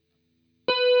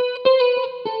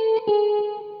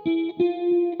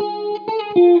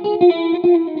Hello,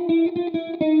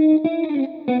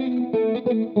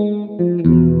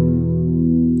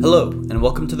 and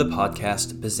welcome to the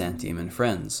podcast Byzantium and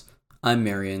Friends. I'm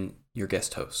Marion, your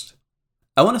guest host.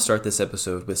 I want to start this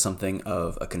episode with something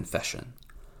of a confession.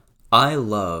 I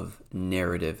love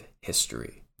narrative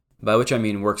history, by which I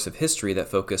mean works of history that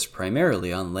focus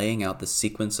primarily on laying out the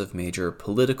sequence of major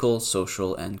political,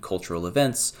 social, and cultural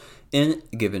events in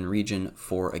a given region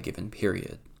for a given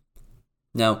period.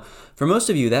 Now, for most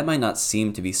of you, that might not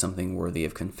seem to be something worthy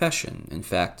of confession. In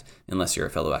fact, unless you're a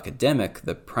fellow academic,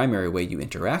 the primary way you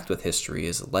interact with history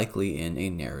is likely in a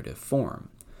narrative form.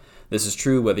 This is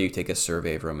true whether you take a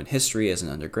survey of Roman history as an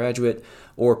undergraduate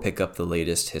or pick up the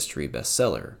latest history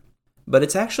bestseller. But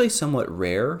it's actually somewhat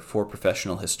rare for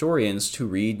professional historians to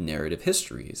read narrative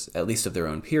histories, at least of their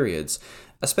own periods,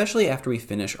 especially after we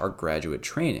finish our graduate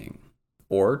training.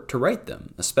 Or to write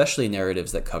them, especially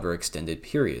narratives that cover extended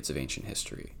periods of ancient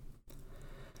history.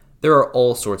 There are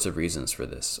all sorts of reasons for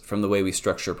this, from the way we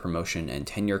structure promotion and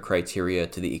tenure criteria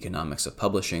to the economics of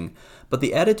publishing, but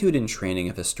the attitude and training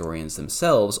of historians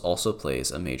themselves also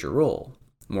plays a major role.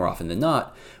 More often than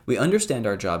not, we understand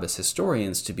our job as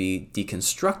historians to be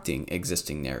deconstructing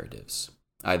existing narratives,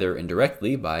 either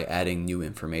indirectly by adding new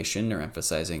information or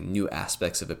emphasizing new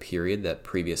aspects of a period that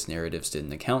previous narratives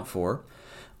didn't account for,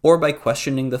 or by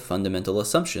questioning the fundamental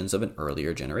assumptions of an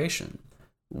earlier generation.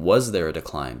 Was there a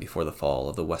decline before the fall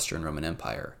of the Western Roman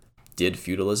Empire? Did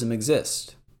feudalism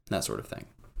exist? That sort of thing.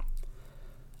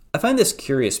 I find this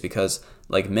curious because,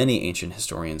 like many ancient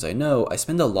historians I know, I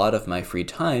spend a lot of my free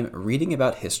time reading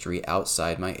about history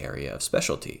outside my area of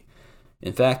specialty.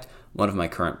 In fact, one of my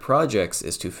current projects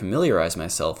is to familiarize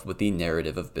myself with the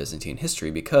narrative of Byzantine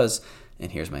history because,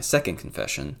 and here's my second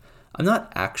confession, I'm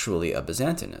not actually a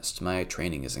Byzantinist. My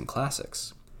training is in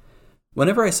classics.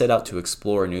 Whenever I set out to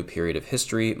explore a new period of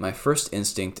history, my first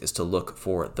instinct is to look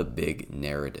for the big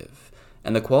narrative.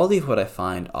 And the quality of what I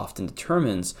find often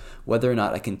determines whether or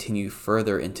not I continue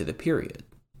further into the period.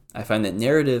 I find that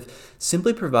narrative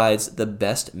simply provides the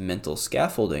best mental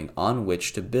scaffolding on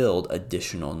which to build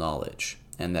additional knowledge,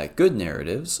 and that good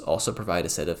narratives also provide a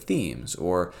set of themes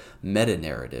or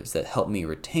meta-narratives that help me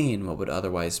retain what would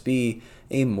otherwise be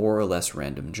a more or less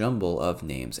random jumble of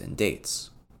names and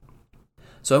dates.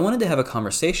 So I wanted to have a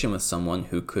conversation with someone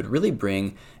who could really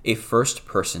bring a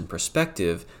first-person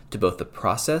perspective to both the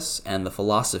process and the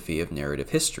philosophy of narrative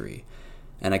history,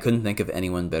 and I couldn't think of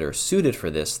anyone better suited for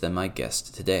this than my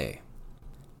guest today.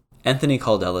 Anthony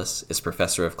Kaldellis is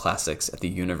professor of classics at the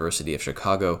University of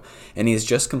Chicago, and he has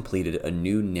just completed a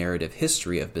new narrative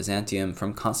history of Byzantium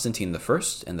from Constantine I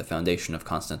and the foundation of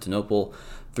Constantinople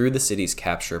through the city's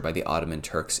capture by the Ottoman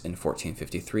Turks in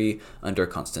 1453 under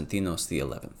Constantinos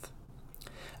XI.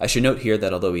 I should note here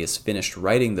that although he has finished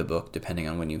writing the book, depending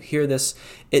on when you hear this,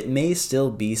 it may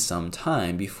still be some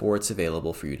time before it's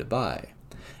available for you to buy.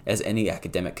 As any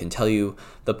academic can tell you,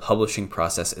 the publishing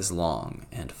process is long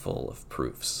and full of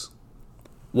proofs.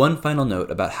 One final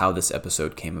note about how this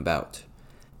episode came about.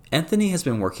 Anthony has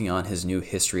been working on his new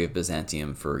history of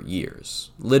Byzantium for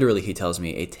years. Literally, he tells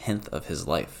me a tenth of his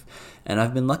life, and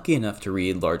I've been lucky enough to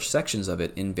read large sections of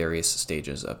it in various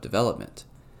stages of development.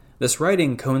 This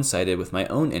writing coincided with my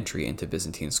own entry into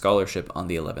Byzantine scholarship on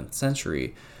the 11th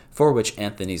century, for which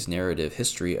Anthony's narrative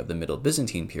history of the Middle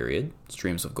Byzantine period,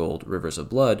 Streams of Gold, Rivers of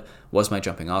Blood, was my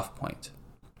jumping-off point.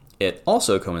 It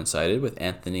also coincided with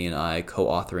Anthony and I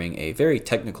co-authoring a very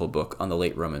technical book on the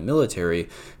late Roman military,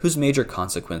 whose major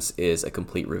consequence is a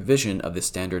complete revision of the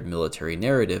standard military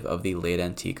narrative of the late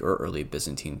antique or early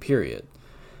Byzantine period.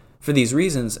 For these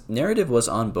reasons, narrative was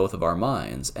on both of our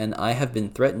minds, and I have been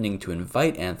threatening to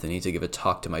invite Anthony to give a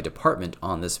talk to my department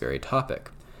on this very topic.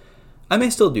 I may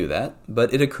still do that,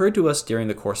 but it occurred to us during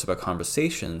the course of our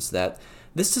conversations that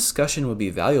this discussion would be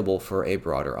valuable for a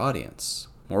broader audience.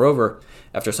 Moreover,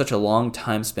 after such a long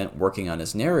time spent working on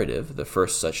his narrative, the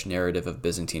first such narrative of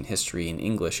Byzantine history in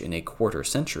English in a quarter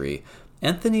century,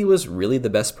 Anthony was really the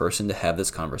best person to have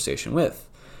this conversation with.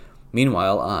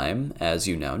 Meanwhile, I'm, as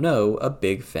you now know, a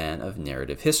big fan of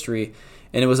narrative history,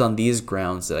 and it was on these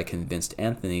grounds that I convinced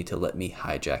Anthony to let me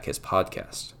hijack his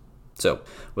podcast. So,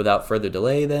 without further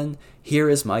delay then, here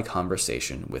is my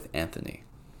conversation with Anthony.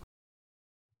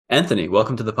 Anthony,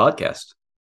 welcome to the podcast.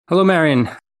 Hello, Marion.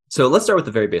 So let's start with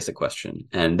the very basic question,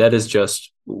 and that is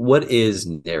just, what is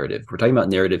narrative? We're talking about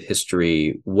narrative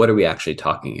history. What are we actually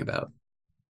talking about?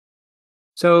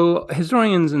 So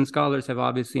historians and scholars have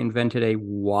obviously invented a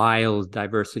wild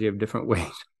diversity of different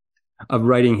ways of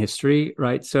writing history,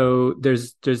 right? So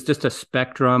there's just a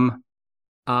spectrum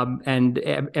And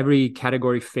every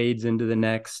category fades into the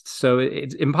next. So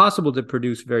it's impossible to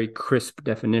produce very crisp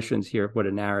definitions here of what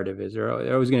a narrative is. There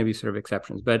are always going to be sort of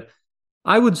exceptions. But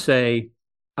I would say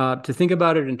to think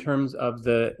about it in terms of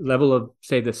the level of,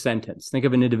 say, the sentence. Think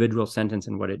of an individual sentence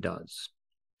and what it does.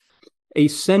 A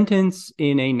sentence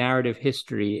in a narrative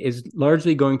history is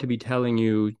largely going to be telling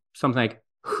you something like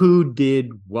who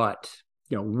did what,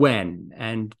 when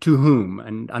and to whom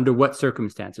and under what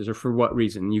circumstances or for what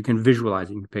reason. You can visualize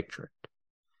it, you can picture it.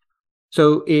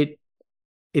 So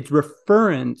its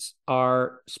referents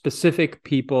are specific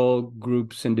people,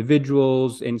 groups,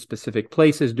 individuals in specific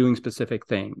places doing specific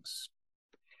things.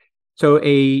 So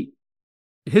a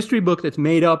history book that's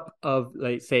made up of,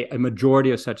 like, say, a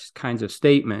majority of such kinds of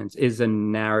statements is a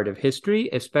narrative history,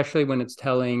 especially when it's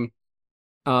telling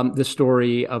the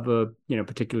story of a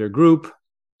particular group.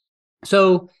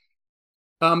 So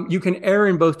you can err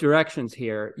in both directions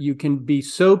here. You can be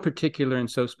so particular and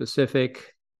so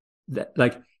specific that,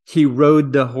 like, he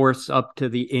rode the horse up to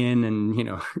the inn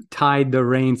and tied the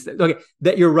reins. Okay,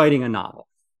 that you're writing a novel,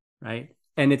 right?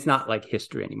 And it's not like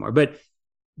history anymore. But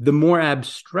the more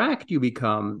abstract you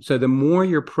become, so the more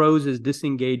your prose is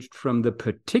disengaged from the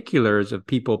particulars of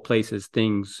people, places,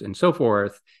 things, and so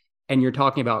forth, and you're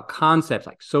talking about concepts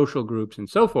like social groups and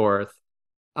so forth,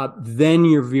 then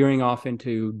you're veering off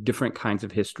into different kinds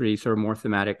of history, sort of more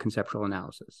thematic conceptual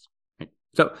analysis. Right?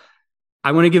 So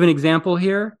I want to give an example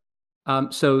here.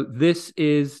 So this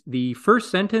is the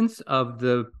first sentence of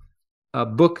the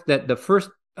book that the first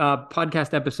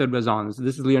podcast episode was on. So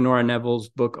this is Leonora Neville's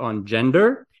book on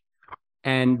gender.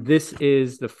 And this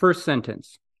is the first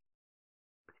sentence.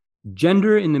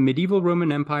 Gender in the medieval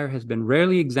Roman Empire has been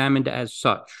rarely examined as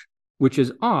such, which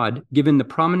is odd given the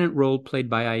prominent role played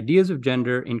by ideas of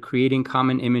gender in creating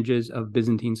common images of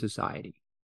Byzantine society.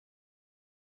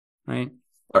 Right?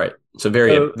 All right. So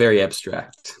very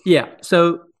abstract. Yeah.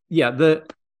 So yeah,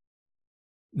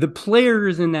 the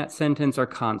players in that sentence are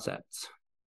concepts.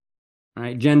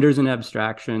 Right? Gender's an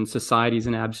abstraction, society's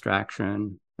an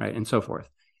abstraction, right? And so forth.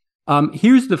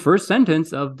 Here's the first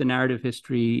sentence of the narrative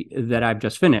history that I've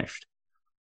just finished.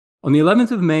 On the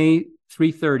 11th of May,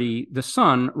 330, the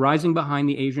sun, rising behind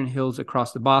the Asian hills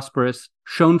across the Bosporus,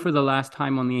 shone for the last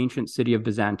time on the ancient city of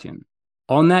Byzantium.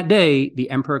 On that day, the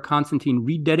Emperor Constantine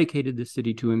rededicated the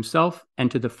city to himself and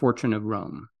to the fortune of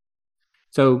Rome.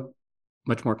 So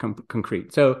much more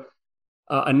concrete. So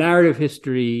a narrative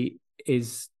history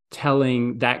is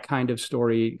telling that kind of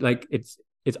story, like it's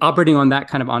operating on that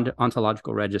kind of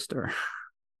ontological register.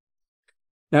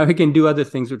 Now it can do other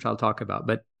things, which I'll talk about,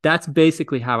 but that's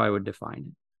basically how I would define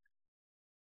it.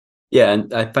 Yeah,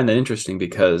 and I find that interesting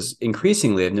because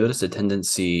increasingly I've noticed a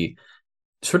tendency,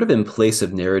 sort of in place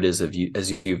of narratives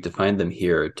as you've defined them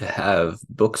here, to have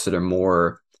books that are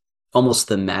more almost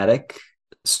thematic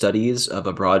studies of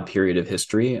a broad period of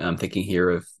history. I'm thinking here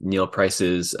of Neil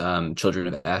Price's Children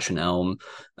of Ash and Elm.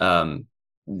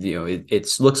 It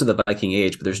looks at the Viking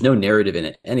Age, but there's no narrative in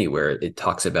it anywhere. It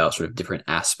talks about sort of different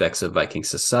aspects of Viking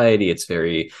society. It's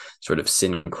very sort of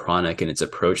synchronic in its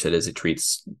approach, that is, it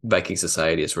treats Viking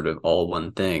society as sort of all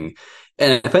one thing.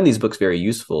 And I find these books very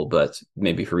useful, but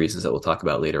maybe for reasons that we'll talk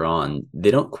about later on,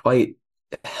 they don't quite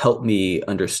help me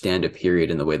understand a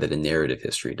period in the way that a narrative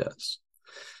history does.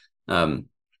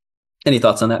 Any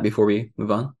thoughts on that before we move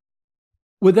on?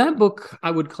 With that book, I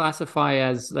would classify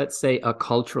as, let's say, a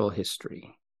cultural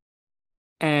history.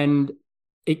 And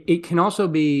it can also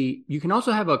be, you can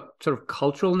also have a sort of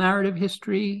cultural narrative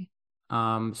history.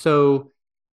 So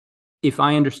if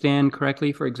I understand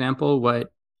correctly, for example,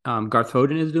 what Garth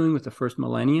Foden is doing with the first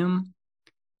millennium,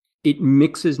 it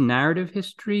mixes narrative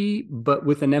history, but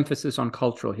with an emphasis on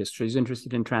cultural history. He's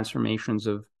interested in transformations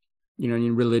of,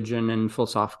 in religion and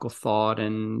philosophical thought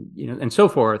and, and so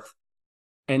forth.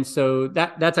 And so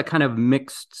that's a kind of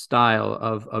mixed style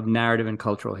of narrative and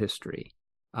cultural history.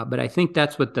 But I think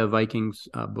that's what the Vikings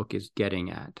book is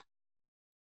getting at.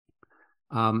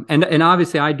 And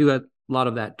obviously I do a lot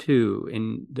of that too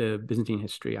in the Byzantine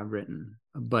history I've written,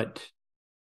 but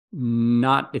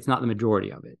it's not the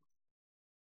majority of it.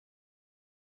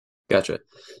 Gotcha.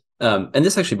 And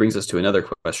this actually brings us to another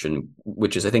question,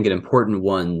 which is, I think, an important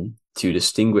one to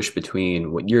distinguish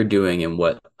between what you're doing and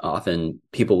what often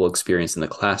people will experience in the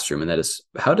classroom. And that is,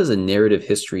 how does a narrative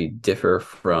history differ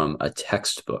from a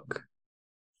textbook?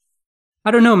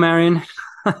 I don't know, Marion.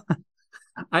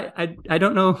 I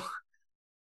don't know.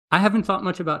 I haven't thought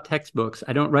much about textbooks.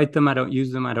 I don't write them. I don't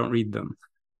use them. I don't read them.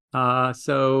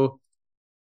 So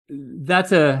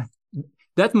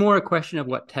that's more a question of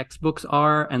what textbooks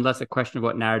are and less a question of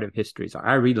what narrative histories are.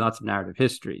 I read lots of narrative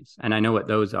histories and I know what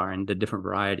those are and the different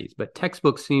varieties, but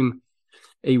textbooks seem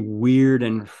a weird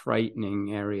and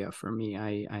frightening area for me.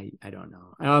 I don't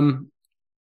know.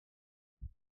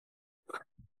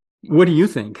 What do you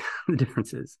think the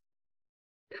difference is?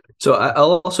 So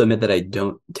I'll also admit that I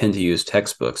don't tend to use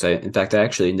textbooks. In fact, I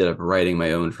actually ended up writing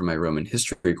my own for my Roman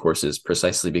history courses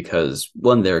precisely because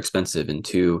one, they're expensive, and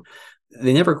two,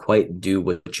 they never quite do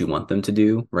what you want them to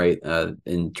do, right?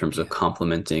 In terms of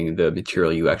complementing the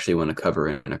material you actually want to cover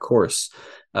in a course.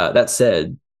 That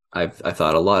said, I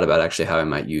thought a lot about actually how I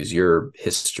might use your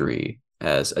history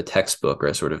as a textbook or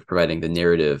as sort of providing the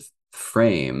narrative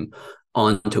frame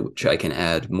onto which I can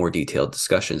add more detailed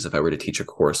discussions if I were to teach a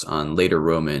course on later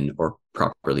Roman or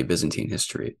properly Byzantine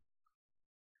history.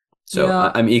 So Yeah,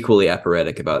 I'm equally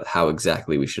aphoretic about how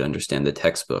exactly we should understand the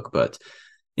textbook, but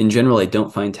in general, I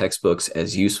don't find textbooks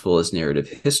as useful as narrative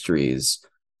histories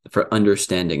for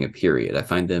understanding a period. I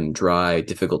find them dry,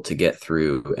 difficult to get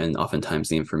through, and oftentimes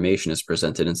the information is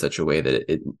presented in such a way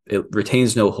that it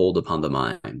retains no hold upon the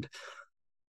mind.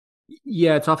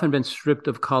 yeah, it's often been stripped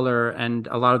of color and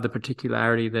a lot of the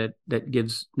particularity that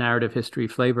gives narrative history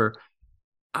flavor.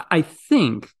 I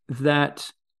think that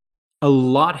a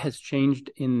lot has changed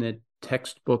in the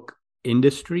textbook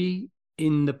industry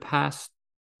in the past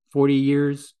 40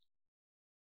 years,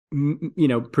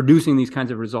 producing these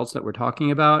kinds of results that we're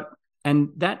talking about. And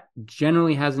that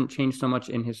generally hasn't changed so much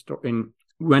in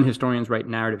when historians write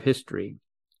narrative history.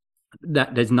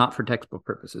 That is not for textbook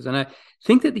purposes. And I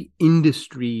think that the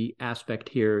industry aspect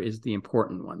here is the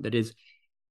important one. That is,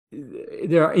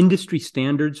 there are industry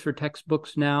standards for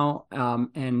textbooks now,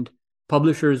 and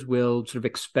publishers will sort of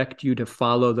expect you to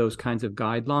follow those kinds of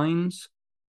guidelines.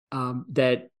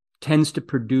 That tends to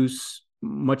produce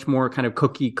much more kind of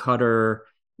cookie cutter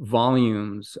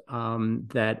volumes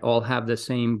that all have the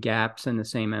same gaps and the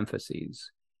same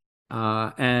emphases.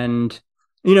 And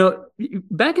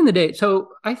back in the day, so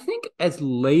I think as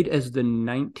late as the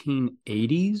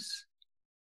 1980s,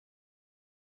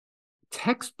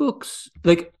 textbooks,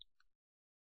 like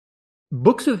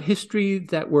books of history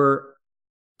that were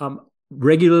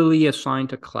regularly assigned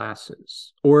to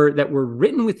classes or that were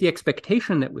written with the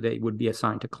expectation that they would be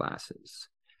assigned to classes,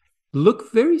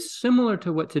 look very similar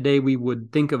to what today we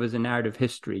would think of as a narrative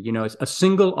history. A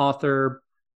single author,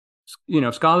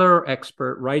 scholar or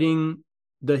expert writing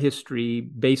the history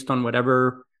based on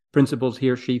whatever principles he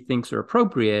or she thinks are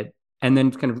appropriate, and then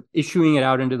kind of issuing it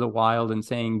out into the wild and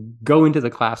saying, go into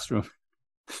the classroom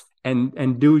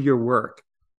and do your work.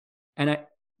 And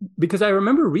because I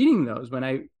remember reading those when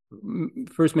I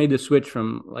first made the switch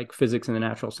from like physics and the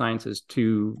natural sciences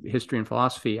to history and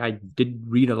philosophy, I did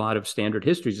read a lot of standard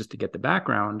histories just to get the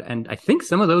background. And I think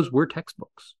some of those were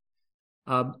textbooks.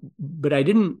 But I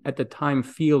didn't at the time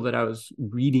feel that I was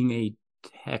reading a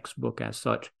textbook as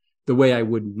such the way I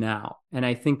would now. And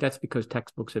I think that's because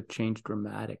textbooks have changed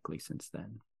dramatically since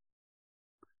then.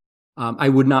 I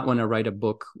would not want to write a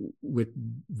book with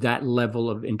that level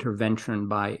of intervention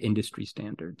by industry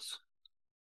standards.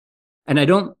 And I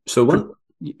don't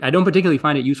particularly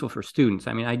find it useful for students.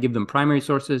 I mean, I give them primary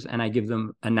sources and I give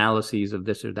them analyses of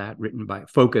this or that written by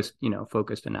focused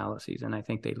analyses. And I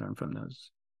think they learn from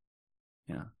those.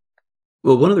 Yeah.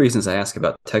 Well, one of the reasons I ask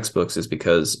about textbooks is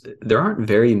because there aren't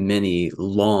very many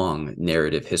long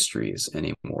narrative histories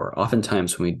anymore.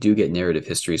 Oftentimes, when we do get narrative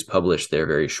histories published, they're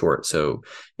very short. So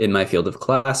in my field of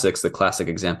classics, the classic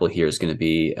example here is going to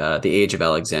be The Age of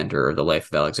Alexander, or The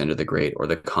Life of Alexander the Great, or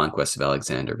The Conquest of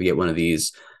Alexander. We get one of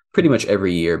these pretty much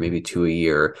every year, maybe 2 a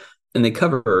year. And they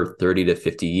cover 30 to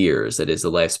 50 years. That is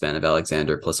the lifespan of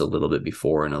Alexander plus a little bit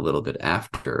before and a little bit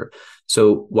after.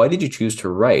 So why did you choose to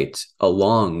write a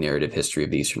long narrative history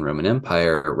of the Eastern Roman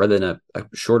Empire rather than a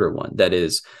shorter one? That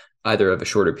is either of a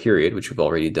shorter period, which we've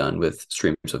already done with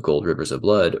Streams of Gold, Rivers of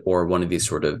Blood, or one of these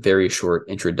sort of very short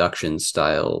introduction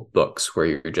style books where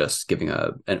you're just giving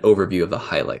an overview of the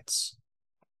highlights?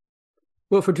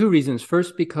 Well, for two reasons.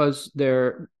 First, because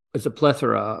there is a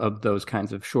plethora of those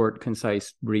kinds of short,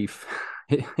 concise, brief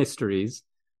histories.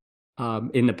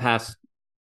 In the past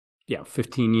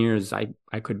 15 years, I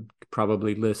could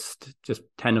probably list just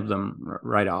 10 of them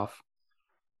right off.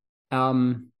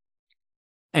 And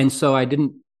so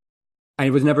I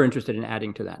was never interested in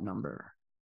adding to that number.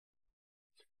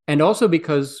 And also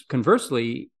because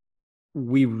conversely,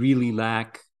 we really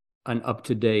lack an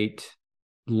up-to-date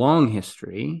long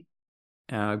history,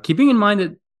 keeping in mind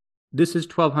that this is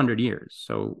 1,200 years.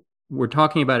 So we're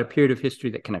talking about a period of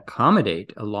history that can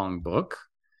accommodate a long book.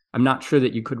 I'm not sure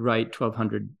that you could write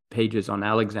 1,200 pages on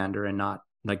Alexander and not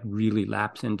like really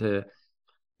lapse into,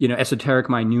 esoteric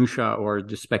minutia or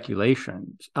just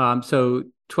speculation. So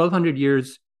 1,200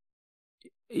 years,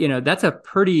 that's a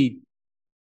pretty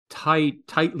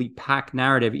tightly packed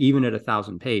narrative, even at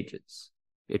 1,000 pages,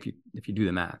 if you do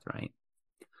the math, right?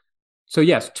 So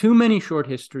yes, too many short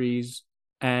histories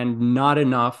and not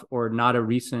enough, or not a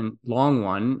recent long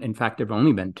one. In fact, there have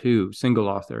only been two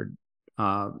single-authored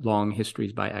long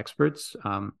histories by experts,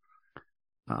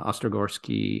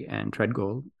 Ostrogorsky and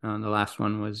Treadgold. The last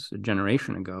one was a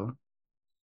generation ago.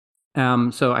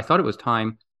 So I thought it was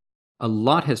time. A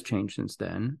lot has changed since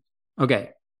then. Okay,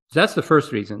 so that's the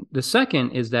first reason. The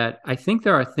second is that I think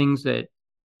there are things that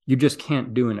you just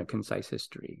can't do in a concise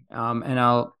history. And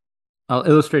I'll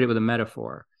illustrate it with a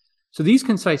metaphor. So these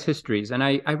concise histories, and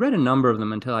I read a number of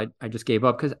them until I just gave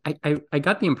up, because I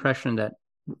got the impression that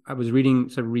I was reading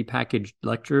sort of repackaged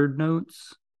lecture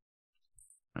notes.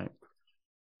 Right.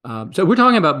 So we're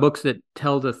talking about books that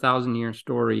tell the 1,000-year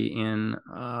story in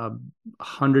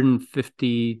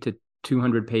 150 to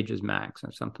 200 pages max,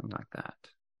 or something like that.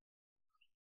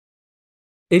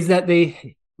 Is that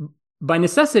they, by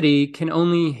necessity, can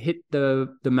only hit the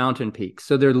mountain peaks.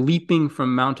 So they're leaping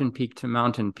from mountain peak to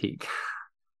mountain peak.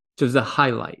 Just the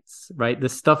highlights, right? The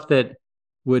stuff that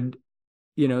would,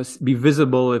 be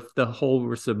visible if the whole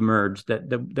were submerged,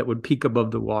 that would peak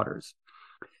above the waters.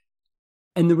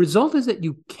 And the result is that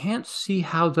you can't see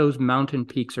how those mountain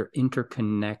peaks are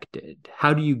interconnected.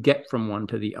 How do you get from one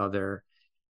to the other?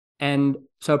 And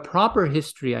so proper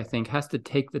history, I think, has to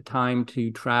take the time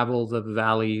to travel the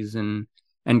valleys and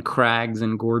crags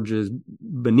and gorges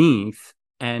beneath,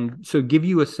 and so give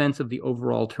you a sense of the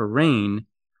overall terrain.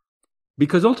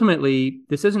 Because ultimately,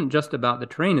 this isn't just about the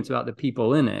terrain, it's about the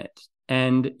people in it.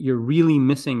 And you're really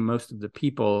missing most of the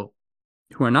people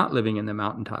who are not living in the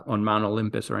mountaintop, on Mount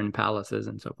Olympus or in palaces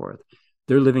and so forth.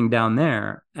 They're living down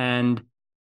there, and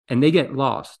they get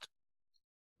lost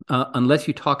unless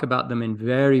you talk about them in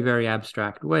very, very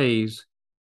abstract ways,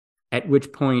 at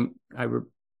which point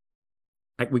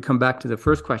we come back to the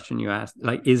first question you asked,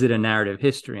 like, is it a narrative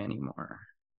history anymore?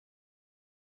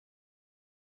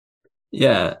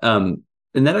 Yeah.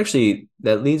 And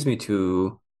that leads me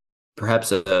to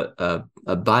perhaps a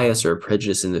bias or a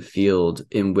prejudice in the field,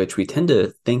 in which we tend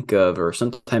to think of, or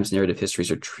sometimes narrative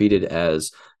histories are treated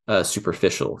as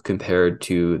superficial compared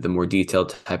to the more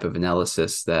detailed type of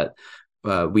analysis that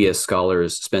we as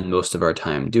scholars spend most of our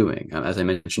time doing. As I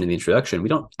mentioned in the introduction, we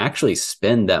don't actually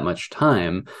spend that much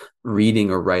time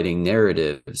reading or writing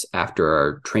narratives after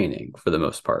our training, for the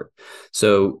most part.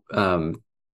 So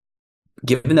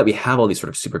given that we have all these sort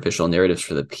of superficial narratives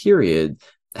for the period,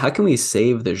 how can we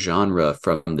save the genre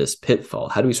from this pitfall?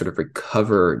 How do we sort of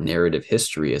recover narrative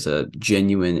history as a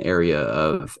genuine area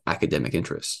of academic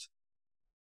interest?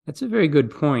 That's a very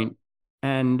good point.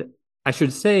 And I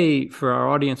should say, for our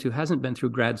audience who hasn't been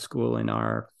through grad school in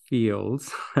our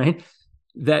fields, right,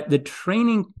 that the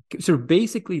training sort of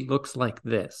basically looks like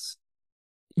this.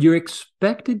 You're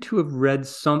expected to have read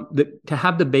to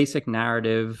have the basic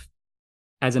narrative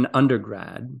as an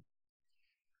undergrad.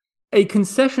 A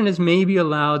concession is maybe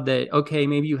allowed that, okay,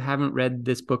 maybe you haven't read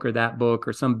this book or that book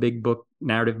or some big book,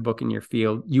 narrative book in your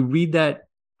field. You read that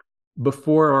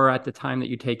before or at the time that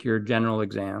you take your general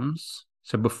exams.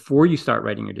 So before you start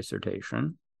writing your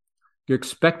dissertation, you're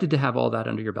expected to have all that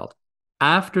under your belt.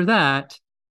 After that,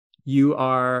 you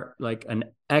are like an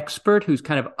expert who's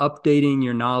kind of updating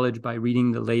your knowledge by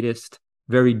reading the latest,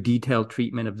 very detailed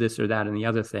treatment of this or that and the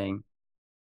other thing.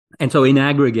 And so in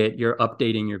aggregate, you're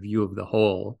updating your view of the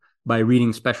whole by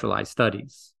reading specialized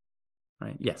studies,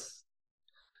 right? Yes.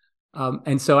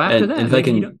 And so after that, if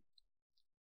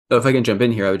I can jump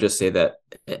in here, I would just say that,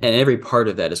 and every part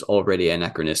of that is already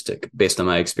anachronistic based on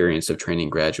my experience of training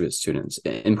graduate students,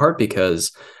 in part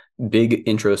because big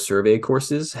intro survey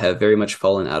courses have very much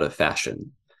fallen out of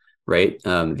fashion, right?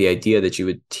 The idea that you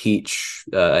would teach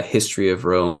a history of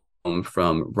Rome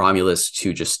from Romulus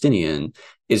to Justinian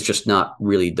is just not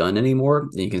really done anymore.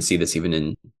 And you can see this even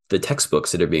in the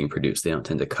textbooks that are being produced. They don't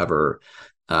tend to cover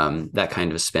that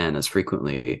kind of span as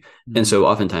frequently. Mm-hmm. And so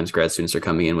oftentimes grad students are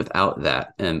coming in without that.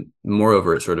 And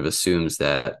moreover, it sort of assumes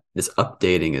that this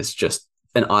updating is just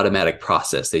an automatic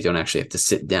process. They don't actually have to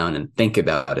sit down and think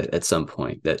about it at some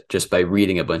point, that just by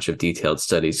reading a bunch of detailed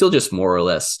studies, you'll just more or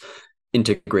less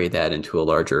integrate that into a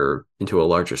larger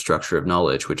structure of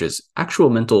knowledge, which is actual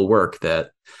mental work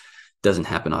that doesn't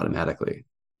happen automatically.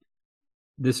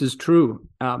 This is true.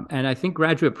 And I think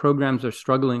graduate programs are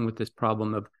struggling with this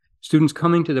problem of students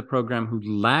coming to the program who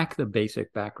lack the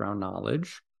basic background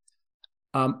knowledge,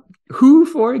 who,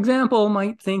 for example,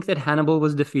 might think that Hannibal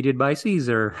was defeated by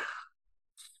Caesar.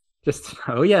 Just,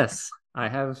 oh yes, I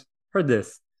have heard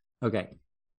this. Okay.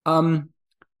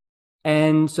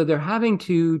 And so they're having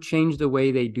to change the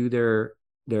way they do their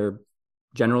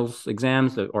generals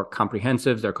exams or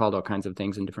comprehensives. They're called all kinds of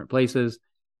things in different places.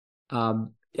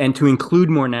 And to include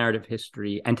more narrative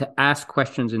history and to ask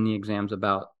questions in the exams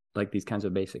about like these kinds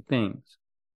of basic things.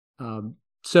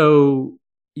 So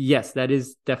yes, that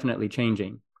is definitely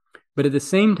changing. But at the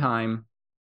same time,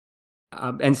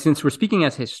 and since we're speaking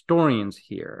as historians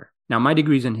here, now my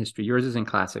degree's in history, yours is in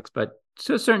classics, but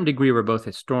to a certain degree, we're both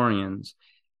historians.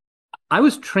 I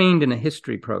was trained in a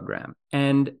history program,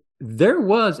 and there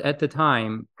was at the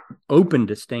time open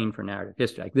disdain for narrative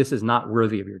history. Like, this is not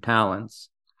worthy of your talents.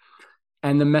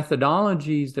 And the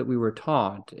methodologies that we were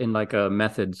taught in like a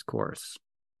methods course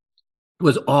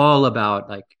was all about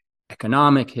like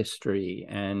economic history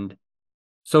and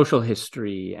social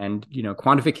history and, you know,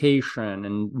 quantification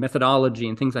and methodology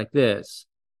and things like this.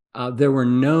 There were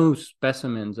no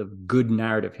specimens of good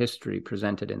narrative history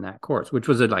presented in that course, which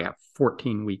was like a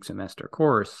 14-week semester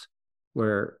course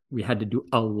where we had to do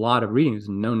a lot of reading. There's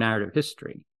no narrative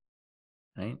history,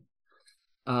 right?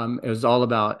 It was all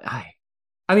about,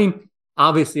 I mean,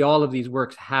 obviously all of these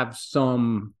works have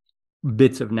some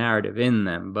bits of narrative in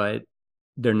them, but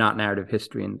they're not narrative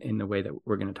history in the way that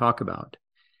we're going to talk about.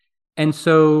 And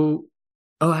so,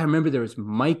 I remember there was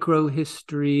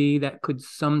microhistory that could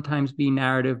sometimes be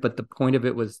narrative, but the point of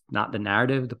it was not the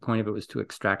narrative. The point of it was to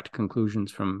extract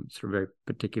conclusions from sort of very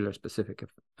particular specific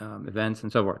events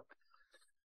and so forth.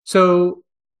 So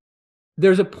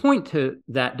there's a point to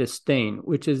that disdain,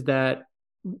 which is that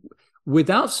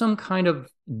without some kind of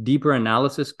deeper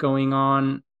analysis going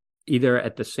on, either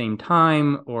at the same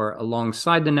time or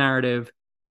alongside the narrative,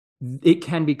 it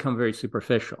can become very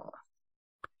superficial.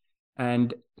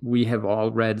 And we have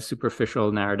all read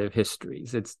superficial narrative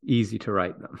histories. It's easy to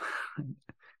write them.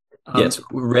 Yes,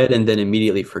 read and then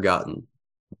immediately forgotten.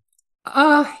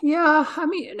 Yeah. I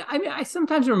mean, I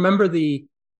sometimes remember the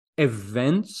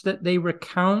events that they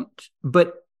recount,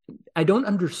 but I don't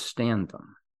understand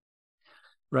them.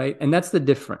 Right. And that's the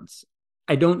difference.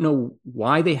 I don't know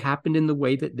why they happened in the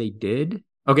way that they did.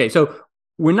 Okay, so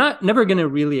we're never going to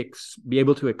really be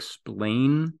able to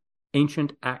explain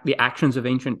the actions of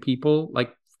ancient people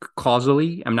like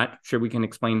causally. I'm not sure we can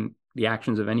explain the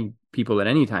actions of any people at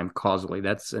any time causally.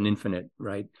 That's an infinite,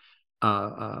 right,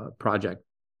 project.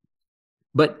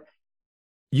 But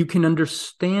you can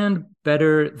understand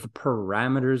better the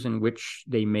parameters in which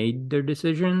they made their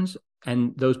decisions.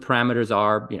 And those parameters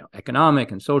are, you know,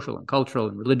 economic and social and cultural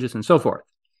and religious and so forth.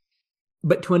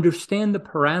 But to understand the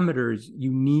parameters,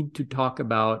 you need to talk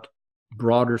about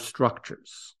broader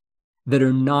structures that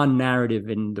are non-narrative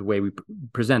in the way we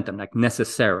present them, like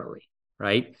necessarily,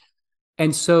 right?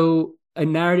 And so a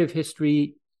narrative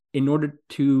history, in order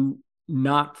to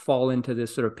not fall into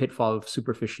this sort of pitfall of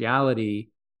superficiality,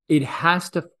 it has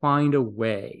to find a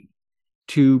way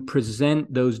to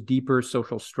present those deeper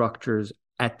social structures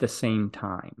at the same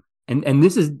time. And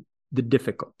this is the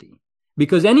difficulty,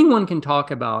 because anyone can talk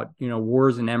about, you know,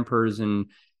 wars and emperors and,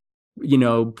 you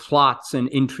know, plots and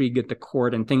intrigue at the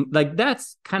court and things like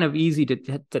that's kind of easy to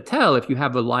tell. If you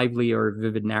have a lively or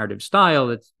vivid narrative style,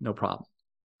 that's no problem.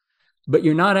 But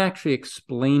you're not actually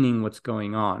explaining what's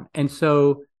going on. And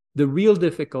so the real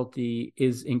difficulty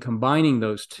is in combining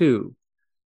those two.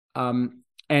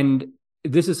 And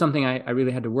this is something I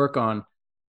really had to work on.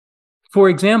 For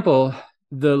example,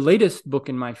 the latest book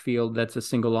in my field that's a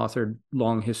single authored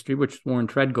long history, which is Warren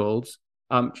Treadgold's,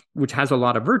 which has a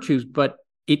lot of virtues, but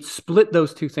it split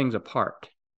those two things apart.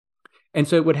 And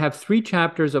so it would have 3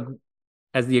 chapters of,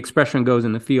 as the expression goes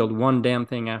in the field, one damn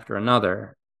thing after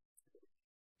another.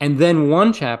 And then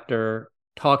 1 chapter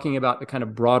talking about the kind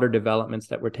of broader developments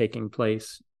that were taking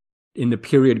place in the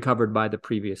period covered by the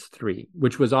previous 3,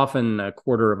 which was often a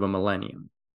quarter of a millennium.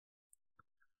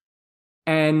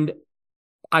 And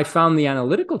I found the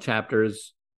analytical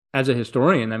chapters, as a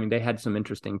historian, I mean, they had some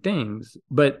interesting things,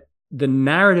 but the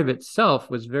narrative itself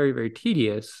was very, very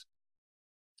tedious,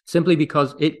 simply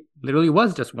because it literally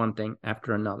was just one thing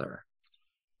after another.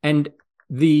 And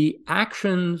the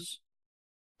actions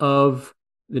of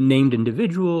the named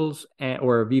individuals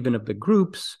or even of the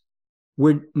groups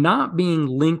were not being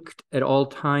linked at all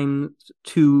times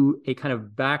to a kind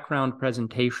of background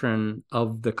presentation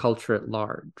of the culture at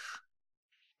large.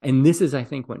 And this is, I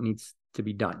think, what needs to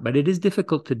be done. But it is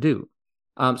difficult to do.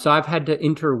 So I've had to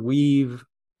interweave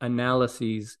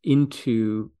analyses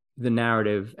into the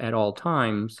narrative at all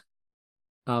times,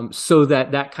 so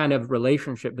that kind of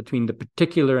relationship between the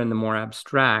particular and the more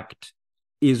abstract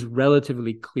is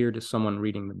relatively clear to someone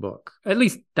reading the book. At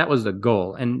least that was the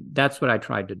goal. And that's what I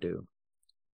tried to do.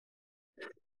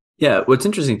 Yeah, what's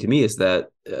interesting to me is that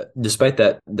despite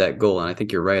that goal, and I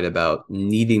think you're right about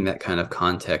needing that kind of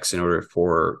context in order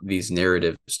for these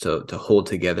narratives to hold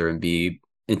together and be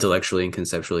intellectually and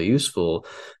conceptually useful,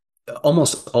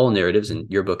 almost all narratives, and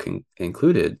your book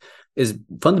included, is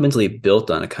fundamentally built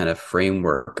on a kind of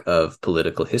framework of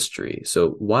political history.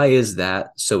 So why is that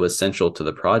so essential to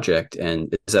the project,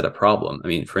 and is that a problem? I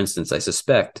mean, for instance, I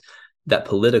suspect that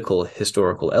political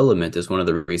historical element is one of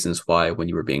the reasons why, when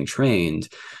you were being trained,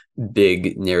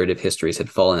 big narrative histories had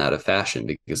fallen out of fashion,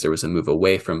 because there was a move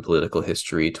away from political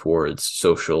history towards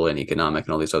social and economic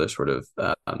and all these other sort of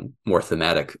more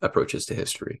thematic approaches to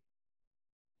history.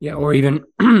 Yeah, or even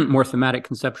more thematic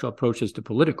conceptual approaches to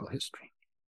political history.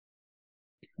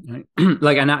 Right?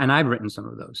 Like, and I've written some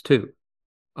of those too,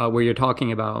 where you're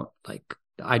talking about like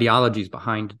the ideologies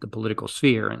behind the political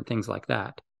sphere and things like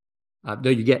that. Though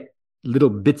you get little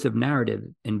bits of narrative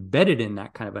embedded in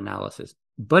that kind of analysis,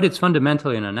 but it's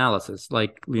fundamentally an analysis,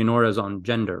 like Leonora's on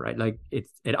gender, right? Like it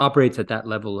operates at that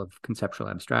level of conceptual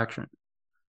abstraction.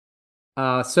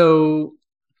 So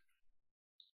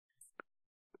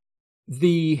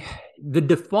the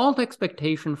default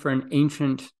expectation for an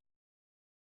ancient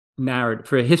narrative,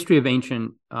 for a history of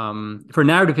ancient, for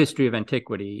narrative history of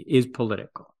antiquity, is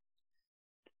political.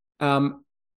 And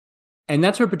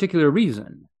that's for a particular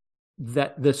reason,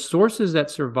 that the sources that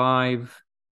survive,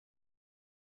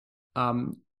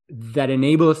 that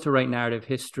enable us to write narrative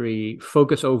history,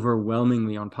 focus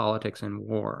overwhelmingly on politics and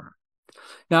war.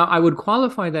 Now, I would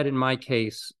qualify that in my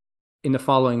case in the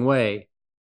following way: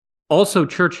 also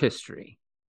church history.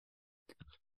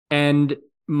 And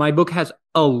my book has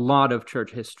a lot of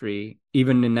church history,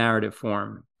 even in narrative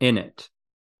form, in it.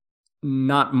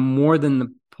 Not more than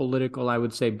the political, I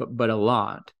would say, but a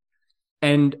lot.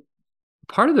 And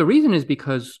part of the reason is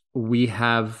because we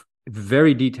have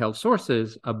very detailed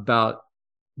sources about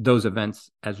those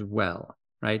events as well,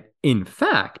 right? In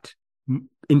fact,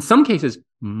 in some cases,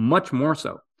 much more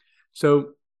so.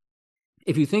 So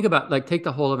if you think about, like, take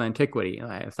the whole of antiquity,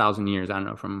 1,000 years, I don't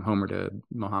know, from Homer to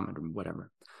Muhammad or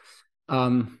whatever.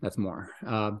 That's more,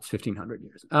 1,500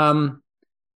 years.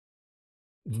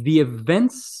 The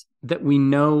events that we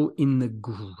know in the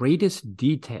greatest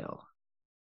detail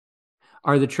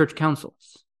are the church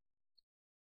councils,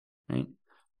 right?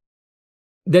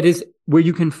 That is where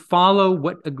you can follow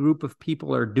what a group of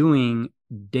people are doing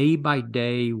day by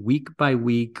day, week by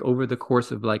week, over the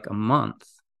course of like a month,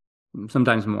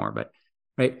 sometimes more, but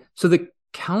right. So the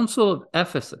Council of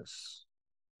Ephesus,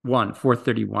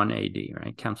 431 AD,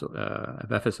 right? Council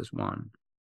of Ephesus 1,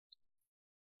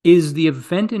 is the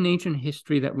event in ancient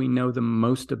history that we know the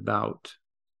most about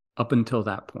up until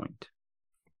that point.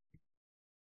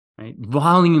 Right?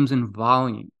 Volumes and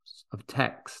volumes of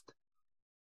text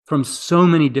from so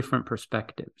many different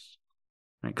perspectives.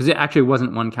 Right? Because it actually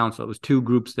wasn't one council. It was two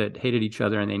groups that hated each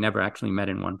other and they never actually met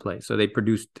in one place. So they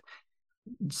produced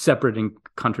separate and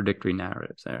contradictory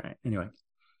narratives. All right. Anyway.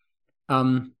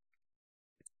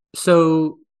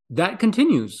 So that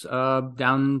continues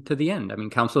down to the end. I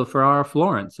mean, Council of Ferrara,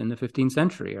 Florence in the 15th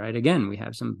century, right? Again, we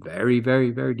have some very,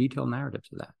 very, very detailed narratives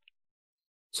of that.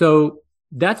 So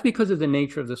that's because of the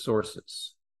nature of the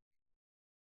sources.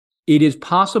 It is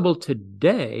possible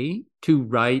today to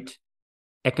write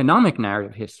economic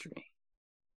narrative history,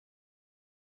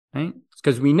 right?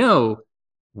 Because we know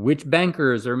which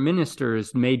bankers or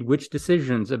ministers made which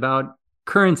decisions about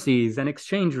currencies and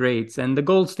exchange rates and the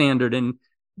gold standard and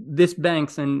this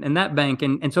bank's and that bank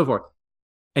and so forth.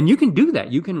 And you can do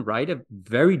that. You can write a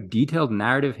very detailed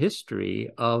narrative history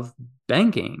of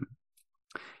banking.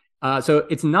 So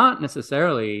it's not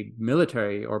necessarily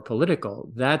military or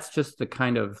political. That's just the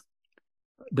kind of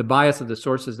the bias of the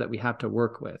sources that we have to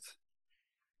work with.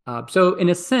 So in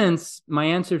a sense, my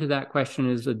answer to that question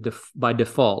is by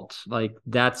default, like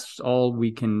that's all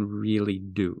we can really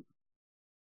do,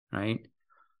 right?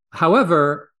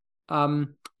 However,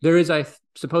 there is, I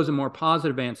suppose, a more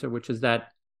positive answer, which is that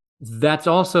that's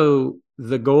also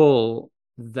the goal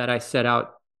that I set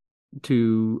out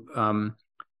to.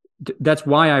 That's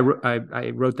why I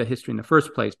wrote the history in the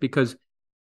first place, because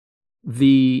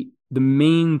the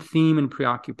main theme and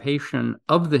preoccupation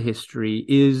of the history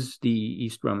is the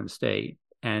East Roman state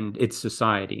and its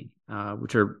society,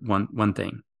 which are one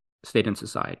thing, state and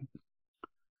society.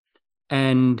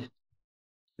 And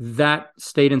that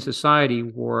state and society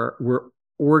were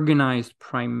organized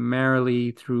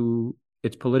primarily through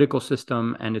its political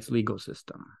system and its legal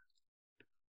system.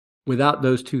 Without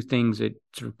those two things, it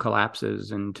sort of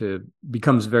collapses into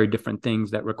becomes very different things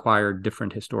that require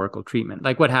different historical treatment,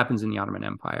 like what happens in the Ottoman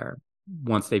Empire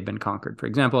once they've been conquered. For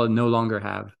example, no longer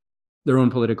have their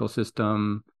own political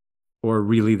system. or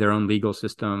really their own legal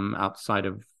system outside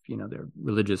of, their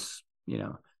religious,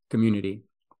 community.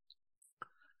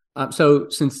 So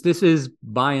since this is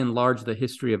by and large the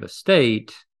history of a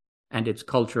state and its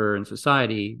culture and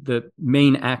society, the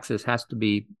main axis has to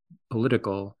be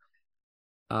political.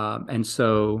 And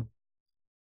so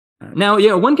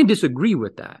now, one can disagree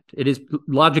with that. It is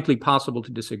logically possible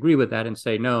to disagree with that and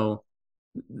say, no,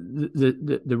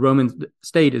 the Roman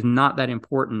state is not that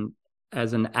important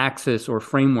as an axis or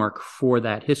framework for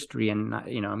that history. And,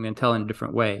 I'm going to tell in a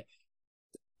different way.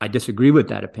 I disagree with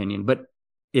that opinion, but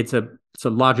it's a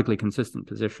logically consistent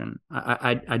position.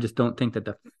 I just don't think that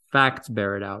the facts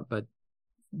bear it out, but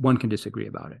one can disagree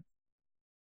about it.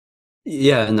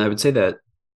 Yeah, and I would say that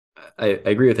I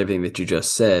agree with everything that you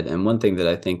just said. And one thing that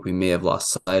I think we may have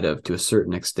lost sight of to a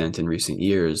certain extent in recent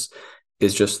years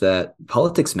is just that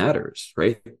politics matters,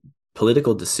 right?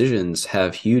 Political decisions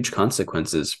have huge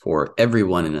consequences for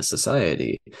everyone in a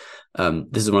society.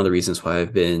 This is one of the reasons why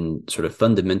I've been sort of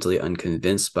fundamentally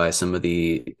unconvinced by some of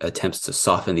the attempts to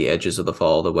soften the edges of the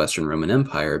fall of the Western Roman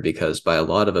Empire, because by a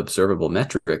lot of observable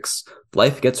metrics,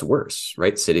 life gets worse,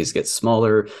 right? Cities get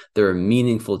smaller. There are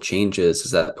meaningful changes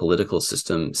as that political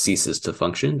system ceases to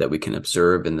function that we can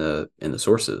observe in the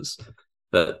sources.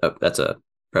 But that's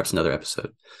perhaps another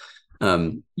episode.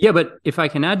 Yeah, but if I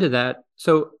can add to that,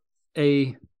 so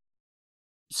a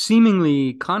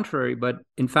seemingly contrary, but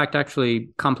in fact actually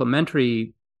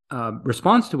complementary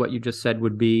response to what you just said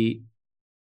would be,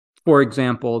 for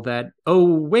example, that, oh,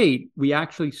 wait, we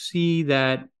actually see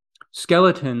that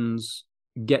skeletons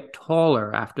get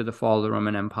taller after the fall of the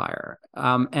Roman Empire.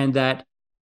 And that,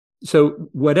 so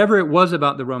whatever it was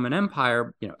about the Roman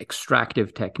Empire,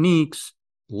 extractive techniques,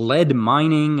 lead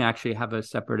mining, actually have a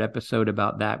separate episode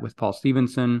about that with Paul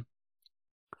Stevenson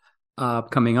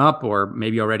coming up, or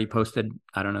maybe already posted.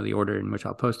 I don't know the order in which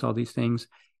I'll post all these things.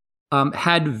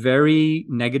 Had very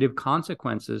negative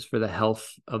consequences for the health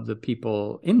of the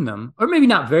people in them, or maybe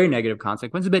not very negative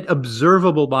consequences, but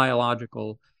observable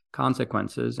biological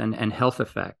consequences and health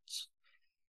effects.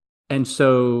 And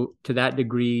so to that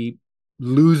degree,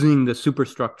 losing the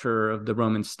superstructure of the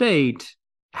Roman state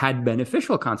had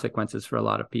beneficial consequences for a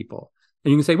lot of people.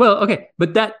 And you can say, well, okay,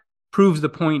 but that proves the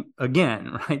point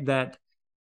again, right? That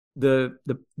the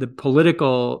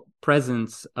political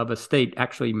presence of a state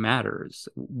actually matters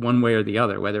one way or the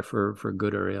other, whether for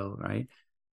good or ill, right?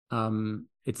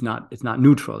 It's not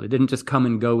neutral. It didn't just come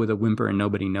and go with a whimper and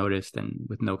nobody noticed and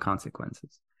with no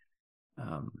consequences.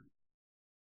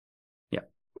 Yeah.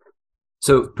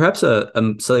 So perhaps a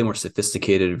slightly more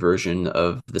sophisticated version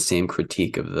of the same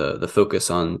critique of the focus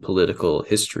on political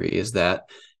history is that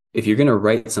if you're going to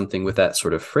write something with that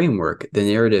sort of framework, the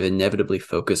narrative inevitably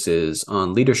focuses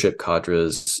on leadership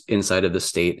cadres inside of the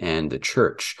state and the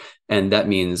church. And that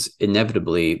means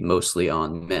inevitably mostly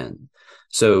on men.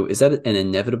 So is that an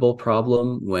inevitable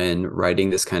problem when writing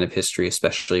this kind of history,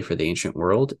 especially for the ancient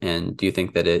world? And do you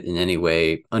think that it in any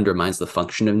way undermines the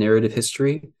function of narrative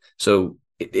history? So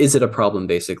is it a problem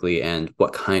basically, and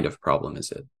what kind of problem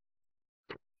is it?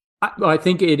 I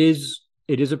think it is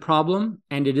a problem,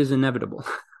 and it is inevitable.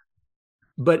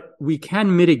 But we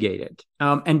can mitigate it.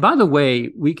 And by the way,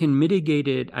 we can mitigate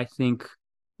it, I think,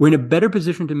 we're in a better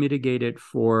position to mitigate it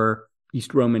for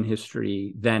East Roman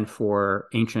history than for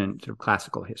ancient sort of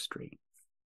classical history.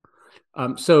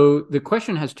 So the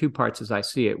question has two parts as I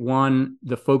see it. One,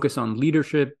 the focus on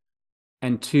leadership,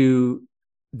 and two,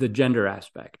 the gender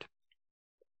aspect.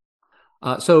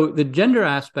 So the gender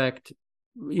aspect,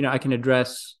 I can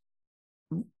address,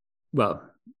 well,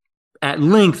 at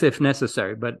length if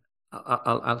necessary, but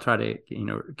I'll try to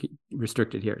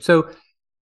restrict it here. So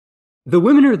the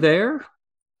women are there,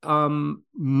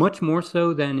 much more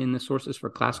so than in the sources for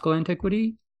classical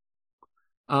antiquity.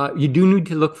 You do need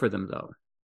to look for them though,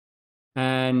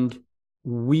 and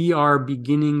we are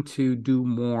beginning to do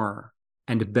more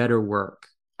and better work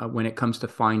when it comes to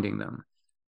finding them.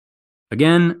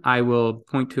 Again, I will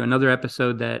point to another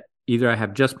episode that either I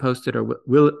have just posted or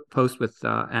will post with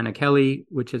Anna Kelly,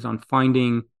 which is on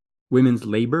finding women's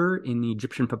labor in the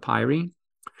Egyptian papyri.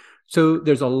 So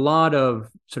there's a lot of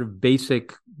sort of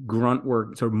basic grunt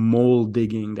work, sort of mole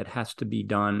digging that has to be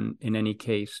done in any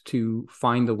case to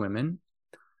find the women.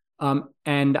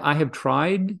 And I have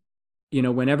tried,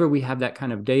 whenever we have that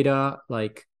kind of data,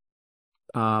 like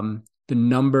the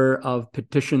number of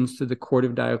petitions to the court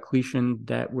of Diocletian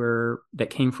that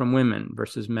came from women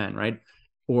versus men, right?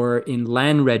 Or in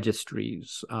land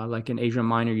registries, like in Asia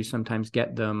Minor, you sometimes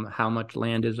get them, how much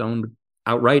land is owned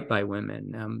outright by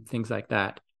women, things like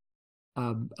that.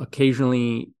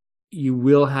 Occasionally, you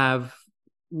will have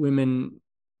women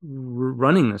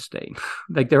running the state.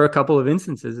 Like there are a couple of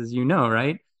instances, as you know,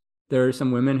 right? There are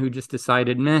some women who just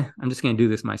decided, meh, I'm just going to do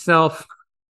this myself,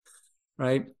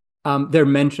 right? They're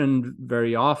mentioned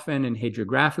very often in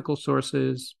hagiographical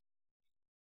sources.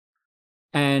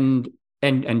 And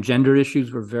gender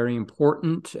issues were very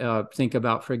important. Think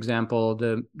about, for example,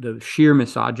 the sheer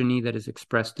misogyny that is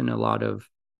expressed in a lot of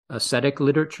ascetic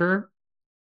literature.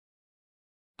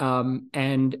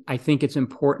 And I think it's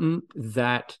important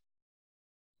that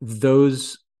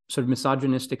those sort of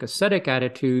misogynistic ascetic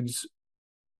attitudes,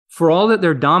 for all that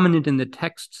they're dominant in the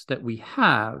texts that we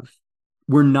have,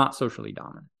 were not socially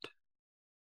dominant.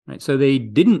 Right? So they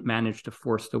didn't manage to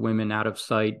force the women out of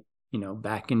sight,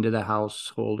 back into the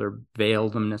household or veil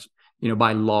them,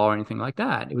 by law or anything like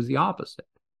that. It was the opposite.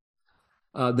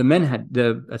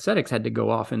 The ascetics had to go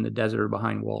off in the desert or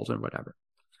behind walls or whatever.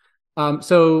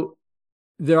 So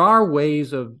there are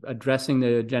ways of addressing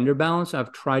the gender balance.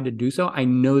 I've tried to do so. I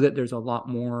know that there's a lot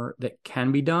more that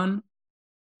can be done.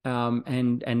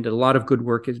 And a lot of good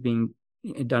work is being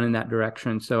done in that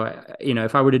direction. So,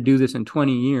 if I were to do this in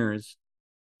 20 years,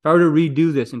 if I were to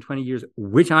redo this in 20 years,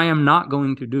 which I am not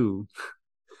going to do,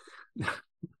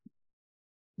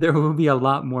 there will be a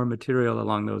lot more material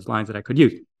along those lines that I could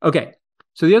use. Okay.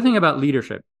 So the other thing about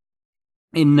leadership,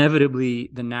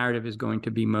 inevitably, the narrative is going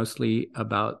to be mostly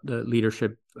about the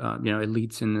leadership,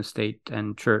 elites in the state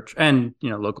and church and,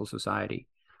 local society.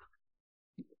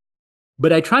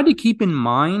 But I try to keep in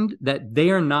mind that they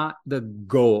are not the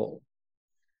goal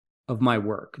of my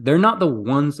work. They're not the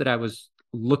ones that I was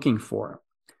looking for.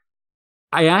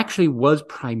 I actually was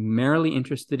primarily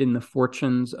interested in the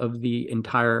fortunes of the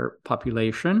entire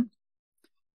population.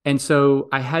 And so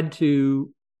I had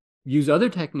to use other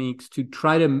techniques to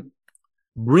try to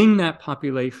bring that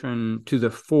population to the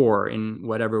fore in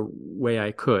whatever way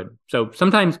I could. So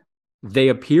sometimes they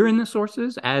appear in the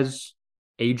sources as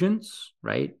agents,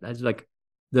 right? As like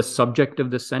the subject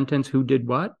of the sentence, who did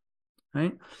what,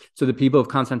 right? So the people of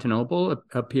Constantinople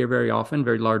appear very often,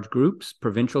 very large groups,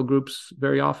 provincial groups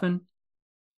very often.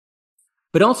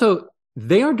 But also,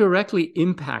 they are directly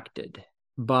impacted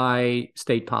by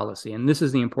state policy. And this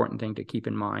is the important thing to keep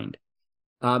in mind,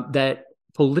 that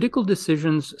political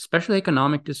decisions, especially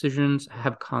economic decisions,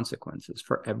 have consequences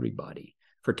for everybody,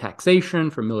 for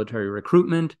taxation, for military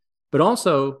recruitment, but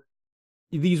also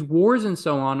these wars and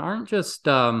so on aren't just,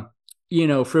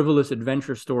 frivolous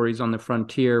adventure stories on the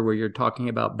frontier where you're talking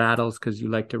about battles because you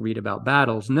like to read about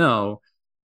battles. No.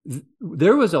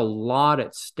 There was a lot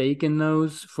at stake in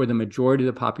those for the majority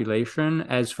of the population,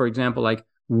 as, for example, like,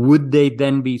 would they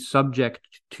then be subject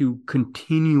to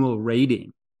continual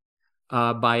raiding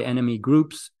by enemy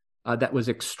groups that was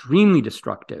extremely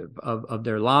destructive of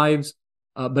their lives,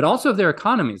 but also of their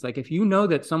economies? Like, if you know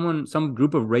that some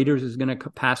group of raiders is going to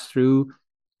pass through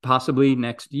possibly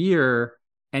next year,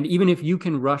 and even if you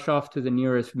can rush off to the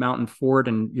nearest mountain fort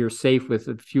and you're safe with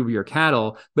a few of your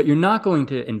cattle, but you're not going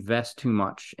to invest too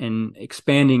much in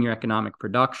expanding your economic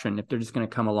production if they're just going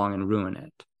to come along and ruin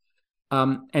it.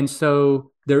 And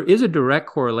so there is a direct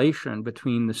correlation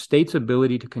between the state's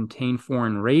ability to contain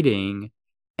foreign raiding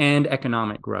and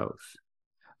economic growth.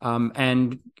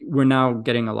 And we're now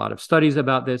getting a lot of studies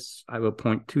about this. I will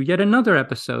point to yet another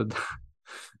episode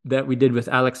that we did with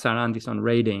Alex Sarandis on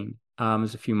raiding. It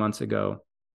was a few months ago.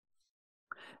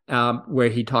 Where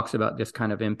he talks about this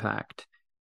kind of impact.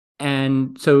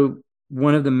 And so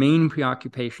one of the main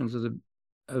preoccupations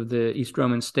of the East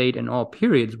Roman state in all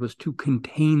periods was to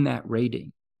contain that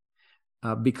raiding.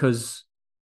 Because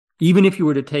even if you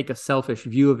were to take a selfish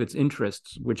view of its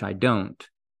interests, which I don't,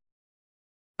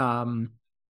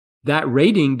 that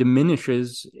raiding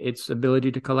diminishes its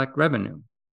ability to collect revenue.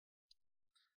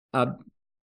 To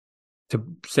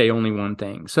say only one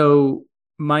thing. So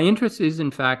my interest is, in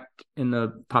fact, in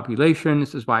the population.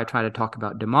 This is why I try to talk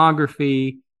about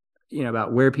demography,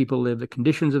 about where people live, the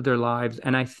conditions of their lives.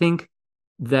 And I think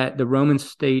that the Roman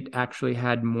state actually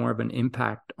had more of an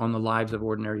impact on the lives of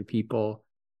ordinary people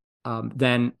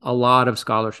than a lot of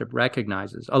scholarship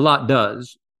recognizes. A lot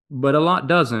does, but a lot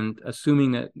doesn't,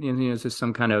 assuming that this is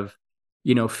some kind of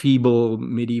feeble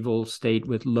medieval state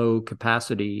with low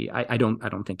capacity. I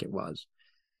don't think it was.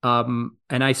 And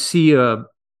I see a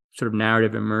sort of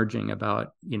narrative emerging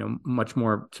about, much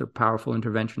more sort of powerful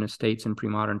interventionist states in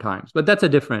pre-modern times. But that's a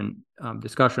different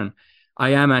discussion. I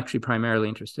am actually primarily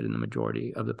interested in the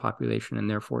majority of the population and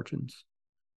their fortunes.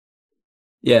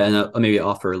 Yeah, and I'll maybe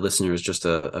offer listeners just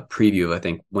a preview of, I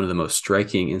think, one of the most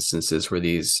striking instances where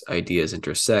these ideas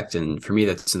intersect. And for me,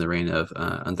 that's in the reign of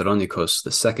Andronikos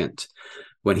II,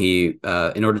 when he,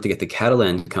 in order to get the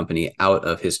Catalan company out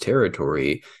of his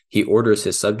territory, he orders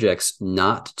his subjects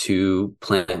not to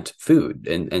plant food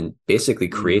and basically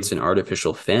creates an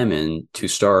artificial famine to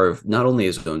starve not only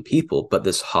his own people, but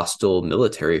this hostile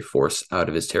military force out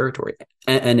of his territory.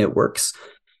 And it works.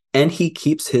 And he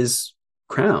keeps his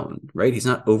crown, right? He's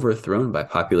not overthrown by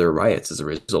popular riots as a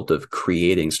result of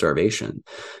creating starvation.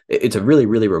 It's a really,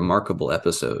 really remarkable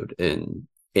episode in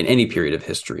any period of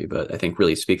history, but I think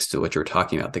really speaks to what you're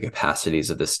talking about, the capacities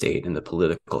of the state and the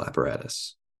political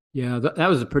apparatus. Yeah, that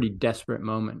was a pretty desperate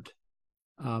moment.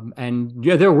 And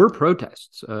yeah, there were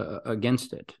protests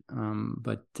against it,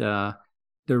 but there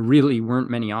really weren't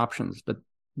many options. But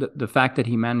the fact that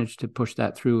he managed to push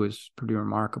that through is pretty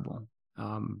remarkable.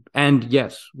 And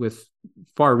yes, with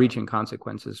far-reaching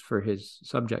consequences for his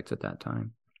subjects at that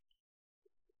time.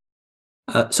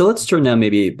 So let's turn now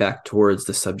maybe back towards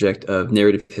the subject of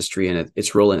narrative history and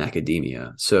its role in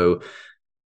academia. So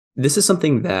this is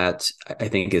something that I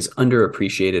think is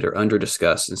underappreciated or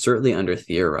under-discussed and certainly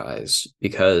under-theorized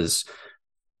because,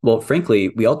 well, frankly,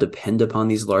 we all depend upon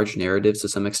these large narratives to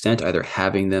some extent, either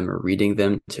having them or reading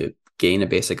them to gain a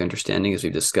basic understanding, as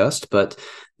we've discussed, but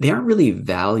they aren't really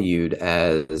valued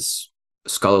as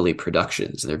scholarly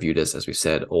productions. They're viewed as we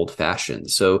said,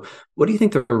 old-fashioned. So what do you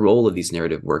think the role of these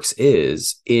narrative works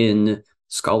is in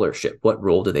scholarship? What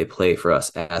role do they play for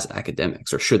us as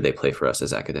academics, or should they play for us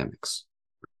as academics?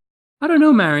 I don't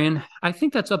know, Marion. I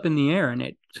think that's up in the air, and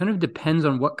it kind of depends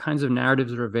on what kinds of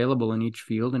narratives are available in each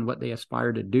field and what they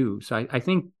aspire to do. So I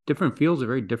think different fields are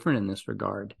very different in this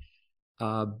regard.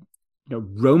 Ancient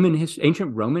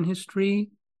Roman history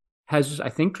has, I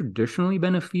think, traditionally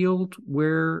been a field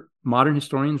where modern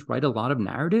historians write a lot of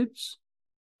narratives.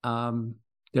 There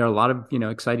are a lot of,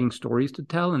 exciting stories to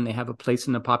tell, and they have a place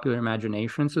in the popular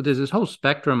imagination. So there's this whole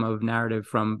spectrum of narrative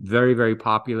from very, very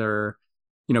popular,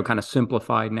 kind of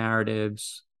simplified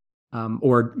narratives,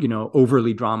 or,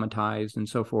 overly dramatized and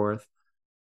so forth,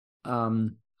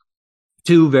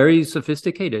 to very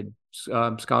sophisticated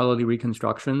scholarly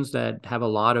reconstructions that have a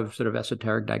lot of sort of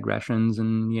esoteric digressions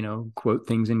and, quote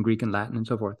things in Greek and Latin and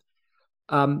so forth.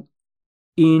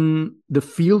 In the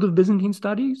field of Byzantine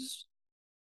studies,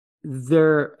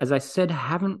 there, as I said,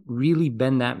 haven't really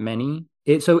been that many.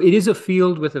 So it is a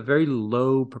field with a very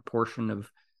low proportion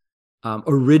of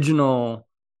original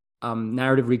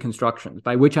narrative reconstructions,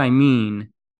 by which I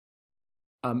mean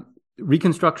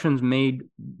reconstructions made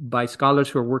by scholars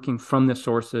who are working from the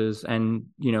sources and,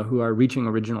 who are reaching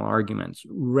original arguments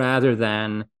rather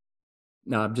than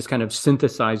just kind of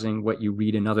synthesizing what you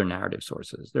read in other narrative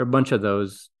sources. There are a bunch of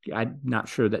those. I'm not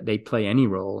sure that they play any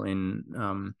role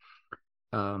in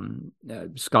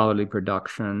scholarly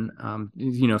production.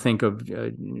 Think of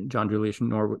John Julius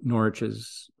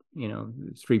Norwich's,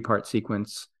 3-part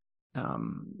sequence, of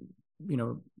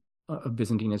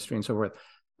Byzantine history and so forth.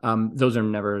 Those are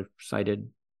never cited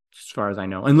as far as I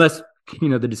know, unless,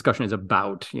 the discussion is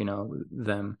about,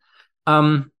 them.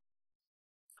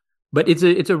 But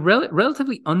it's a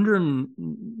relatively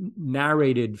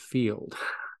under-narrated field,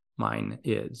 mine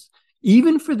is,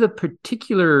 even for the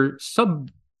particular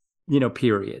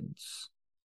periods,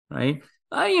 right?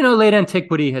 Late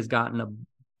antiquity has gotten a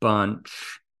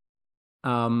bunch,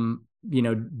 down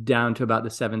to about the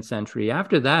 7th century.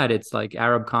 After that, it's like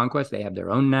Arab conquest. They have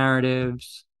their own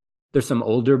narratives. There's some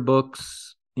older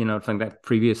books, from that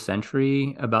previous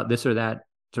century about this or that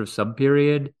sort of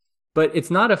sub-period. But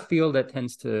it's not a field that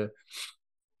tends to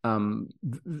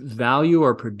value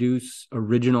or produce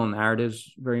original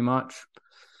narratives very much.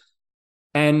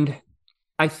 And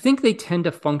I think they tend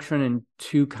to function in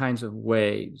two kinds of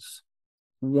ways.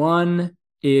 One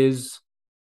is,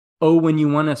 when you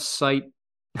want to cite,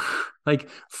 like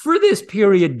for this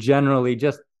period generally,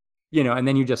 just, and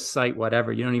then you just cite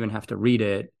whatever, you don't even have to read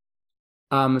it.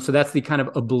 So that's the kind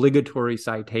of obligatory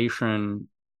citation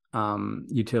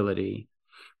utility.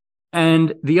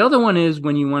 And the other one is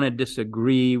when you want to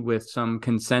disagree with some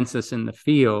consensus in the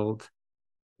field,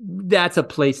 that's a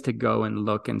place to go and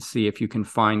look and see if you can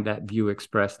find that view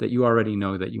expressed that you already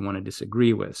know that you want to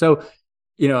disagree with. So,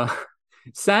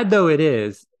 sad though it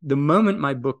is, the moment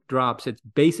my book drops, it's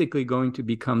basically going to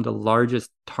become the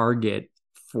largest target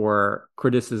for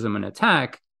criticism and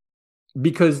attack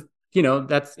because,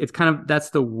 that's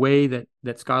the way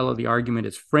that scholarly argument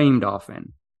is framed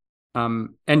often.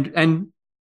 And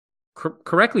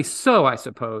correctly so, I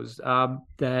suppose,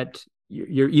 that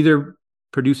you're either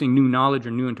producing new knowledge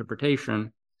or new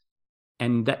interpretation,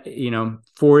 and that,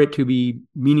 for it to be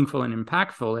meaningful and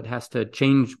impactful, it has to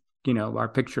change, our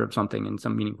picture of something in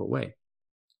some meaningful way.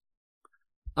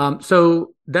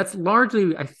 So that's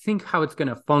largely, I think, how it's going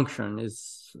to function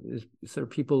is sort of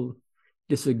people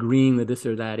disagreeing with this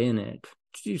or that in it.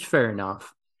 It's fair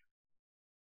enough.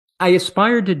 I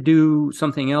aspire to do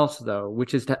something else, though,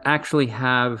 which is to actually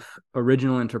have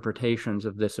original interpretations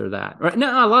of this or that. Right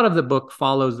now, a lot of the book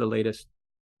follows the latest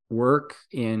work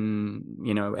in,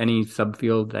 any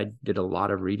subfield. I did a lot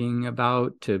of reading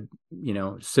about to,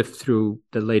 sift through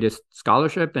the latest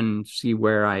scholarship and see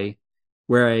where I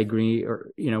agree,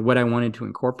 or, what I wanted to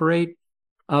incorporate.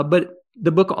 But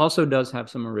the book also does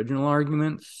have some original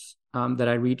arguments that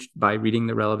I reached by reading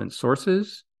the relevant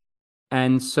sources.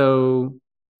 And so,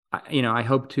 I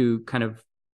hope to kind of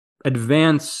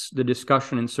advance the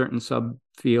discussion in certain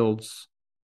subfields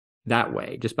that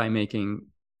way, just by making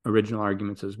original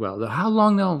arguments as well. How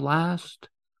long they'll last,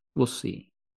 we'll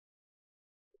see.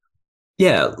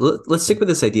 Yeah, let's stick with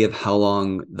this idea of how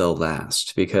long they'll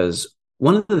last, because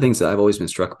one of the things that I've always been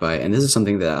struck by, and this is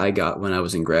something that I got when I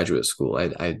was in graduate school,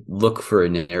 I look for a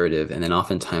narrative, and then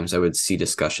oftentimes I would see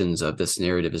discussions of this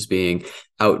narrative as being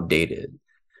outdated,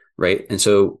 right? And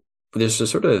so there's a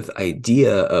sort of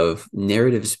idea of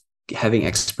narratives having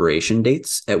expiration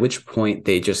dates, at which point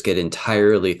they just get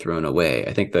entirely thrown away.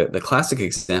 I think the classic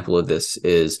example of this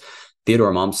is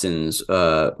Theodore Mommsen's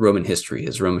Roman history,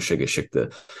 his Römische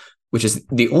Geschichte, which is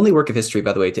the only work of history,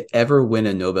 by the way, to ever win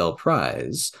a Nobel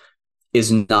Prize,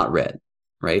 is not read,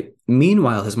 right?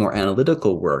 Meanwhile, his more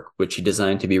analytical work, which he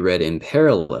designed to be read in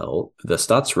parallel, the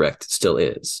Staatsrecht, still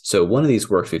is. So one of these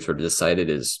works we've sort of decided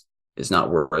is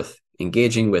not worth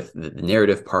engaging with. The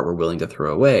narrative part we're willing to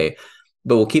throw away,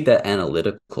 but we'll keep that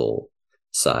analytical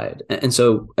side. And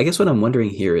so I guess what I'm wondering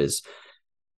here is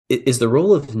the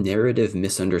role of narrative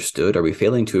misunderstood? Are we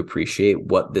failing to appreciate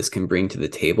what this can bring to the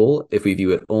table if we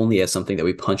view it only as something that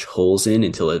we punch holes in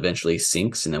until it eventually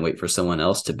sinks and then wait for someone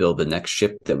else to build the next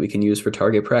ship that we can use for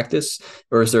target practice?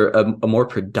 Or is there a more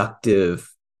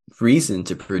productive reason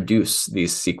to produce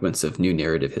these sequence of new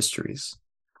narrative histories?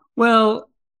 Well,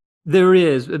 there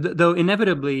is, though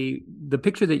inevitably the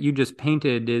picture that you just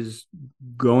painted is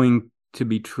going to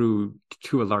be true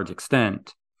to a large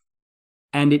extent.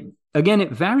 And it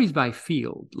varies by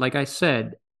field. Like I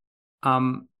said,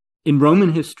 in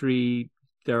Roman history,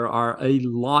 there are a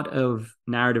lot of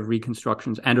narrative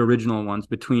reconstructions and original ones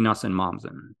between us and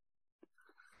Mommsen.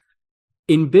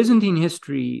 In Byzantine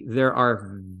history, there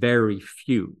are very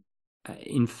few.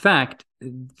 In fact,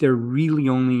 there are really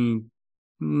only,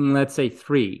 let's say,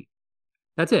 3.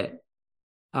 That's it.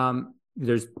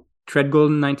 There's Treadgold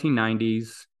in the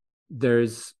 1990s.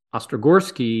 There's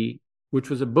Ostrogorsky, which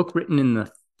was a book written in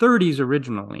the 30s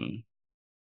originally,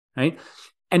 right?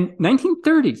 And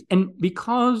 1930s. And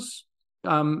because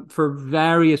for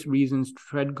various reasons,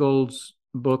 Treadgold's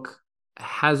book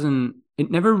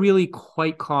never really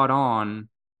quite caught on.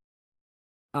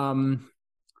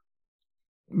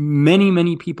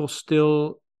 Many people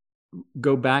still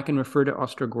go back and refer to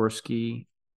Ostrogorsky,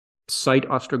 cite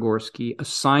Ostrogorsky,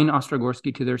 assign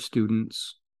Ostrogorsky to their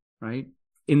students, right?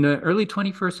 In the early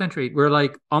 21st century, we're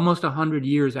like almost 100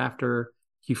 years after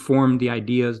he formed the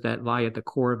ideas that lie at the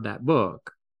core of that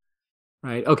book,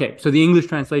 right? Okay, so the English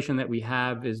translation that we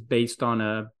have is based on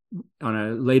a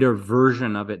later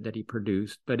version of it that he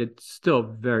produced, but it's still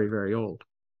very, very old.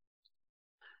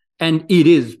 And it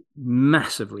is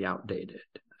massively outdated.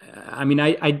 I mean,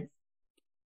 I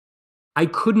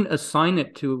couldn't assign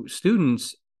it to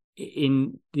students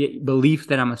in the belief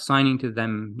that I'm assigning to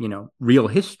them, real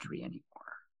history anymore.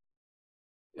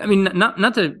 I mean,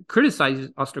 not to criticize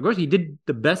Ostrogorsky, he did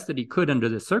the best that he could under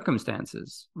the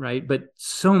circumstances, right? But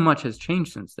so much has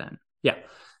changed since then. Yeah.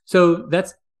 So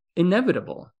that's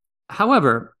inevitable.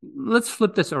 However, let's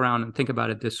flip this around and think about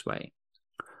it this way.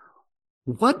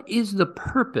 What is the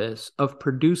purpose of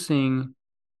producing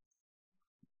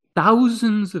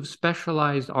thousands of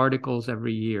specialized articles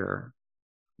every year?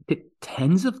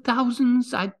 Tens of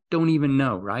thousands? I don't even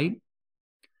know, right?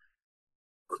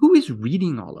 Who is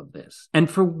reading all of this? And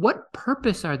for what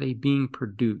purpose are they being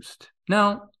produced?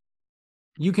 Now,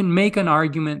 you can make an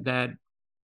argument that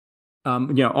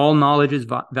all knowledge is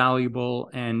valuable,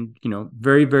 and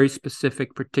very, very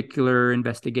specific, particular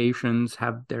investigations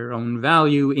have their own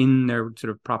value in their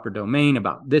sort of proper domain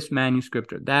about this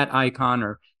manuscript or that icon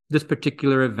or this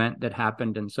particular event that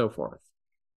happened and so forth.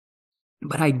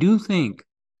 But I do think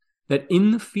that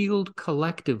in the field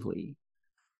collectively,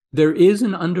 there is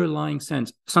an underlying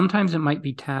sense, sometimes it might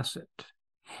be tacit,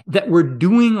 that we're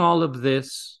doing all of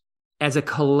this as a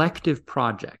collective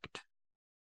project,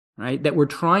 right? That we're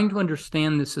trying to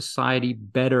understand the society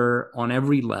better on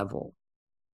every level.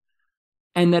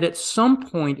 And that at some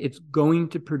point, it's going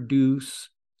to produce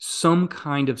some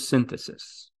kind of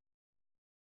synthesis,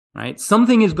 right?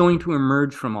 Something is going to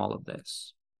emerge from all of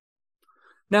this.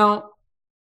 Now,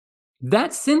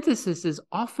 that synthesis is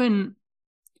often,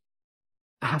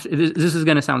 this is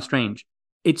going to sound strange,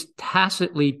 it's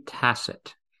tacitly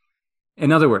tacit.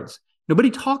 In other words,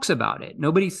 nobody talks about it.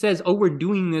 Nobody says, oh, we're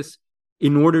doing this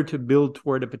in order to build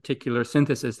toward a particular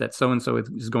synthesis that so-and-so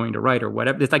is going to write or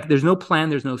whatever. It's like there's no plan,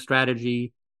 there's no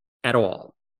strategy at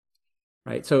all,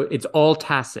 right? So it's all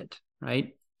tacit,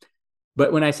 right?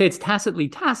 But when I say it's tacitly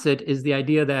tacit, is the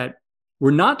idea that we're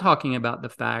not talking about the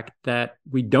fact that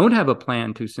we don't have a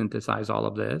plan to synthesize all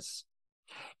of this.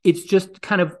 It's just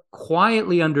kind of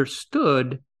quietly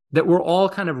understood that we're all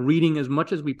kind of reading as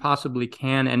much as we possibly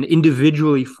can and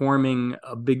individually forming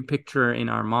a big picture in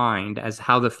our mind as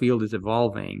how the field is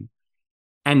evolving.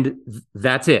 And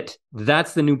that's it.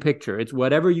 That's the new picture. It's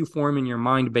whatever you form in your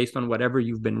mind based on whatever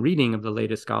you've been reading of the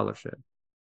latest scholarship.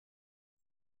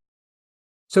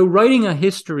 So writing a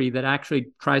history that actually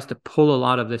tries to pull a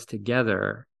lot of this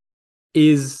together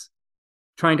is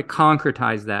trying to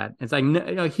concretize that. It's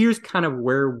like, here's kind of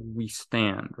where we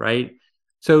stand, right?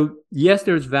 So yes,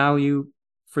 there's value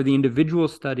for the individual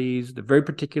studies, the very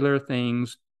particular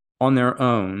things on their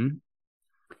own.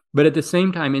 But at the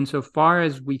same time, insofar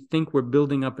as we think we're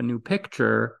building up a new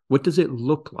picture, what does it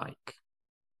look like?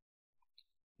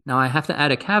 Now, I have to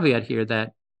add a caveat here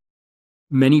that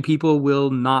many people will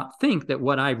not think that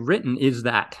what I've written is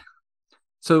that.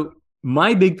 So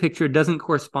my big picture doesn't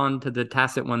correspond to the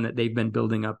tacit one that they've been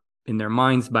building up in their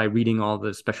minds by reading all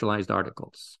the specialized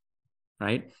articles,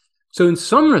 right? So in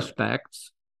some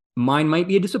respects, mine might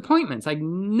be a disappointment. It's like,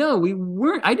 no, we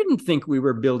weren't. I didn't think we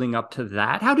were building up to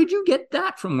that. How did you get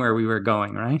that from where we were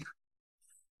going, right?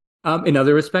 In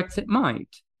other respects, it might.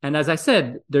 And as I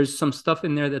said, there's some stuff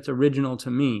in there that's original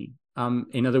to me.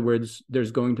 In other words,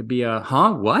 there's going to be a,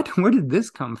 what? Where did this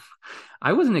come from?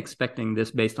 I wasn't expecting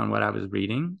this based on what I was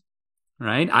reading,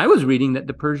 right? I was reading that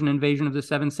the Persian invasion of the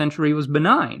 7th century was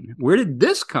benign. Where did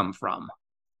this come from?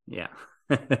 Yeah.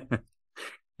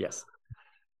 Yes.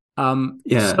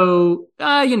 So,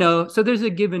 so there's a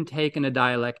give and take and a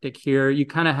dialectic here. You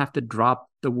kind of have to drop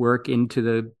the work into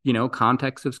the,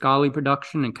 context of scholarly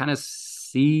production and kind of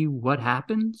see what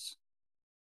happens.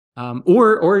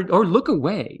 Or look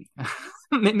away.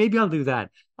 Maybe I'll do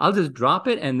that. I'll just drop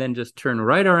it and then just turn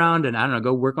right around and, I don't know,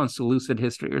 go work on Seleucid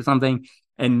history or something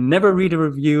and never read a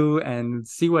review and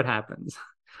see what happens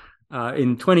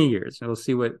in 20 years. And we'll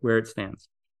see where it stands.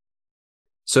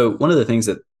 So one of the things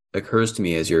that occurs to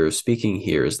me as you're speaking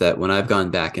here is that when I've gone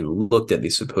back and looked at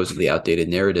these supposedly outdated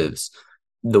narratives,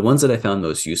 the ones that I found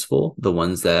most useful, the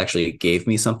ones that actually gave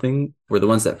me something, were the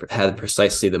ones that had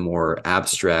precisely the more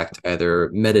abstract, either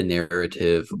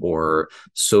meta-narrative or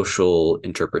social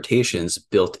interpretations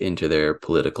built into their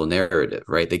political narrative,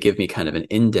 right? They give me kind of an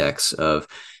index of,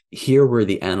 here were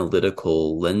the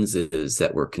analytical lenses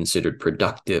that were considered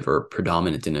productive or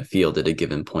predominant in a field at a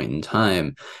given point in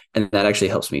time. And that actually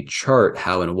helps me chart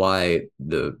how and why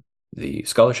the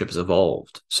scholarship has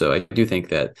evolved. So I do think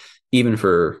that even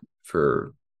for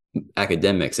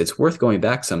academics, it's worth going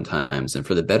back sometimes, and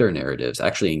for the better narratives,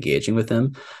 actually engaging with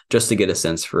them just to get a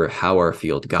sense for how our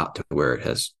field got to where it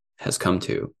has come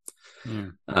to.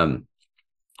 Yeah.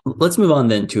 Let's move on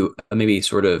then to maybe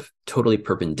sort of totally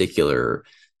perpendicular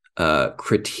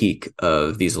critique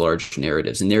of these large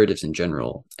narratives and narratives in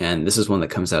general. And this is one that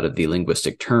comes out of the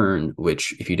linguistic turn,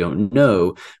 which, if you don't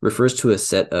know, refers to a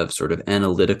set of sort of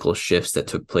analytical shifts that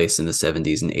took place in the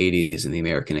 70s and 80s in the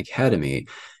American Academy.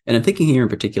 And I'm thinking here in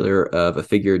particular of a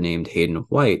figure named Hayden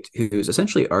White, who's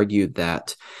essentially argued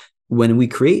that when we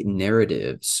create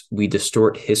narratives, we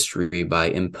distort history by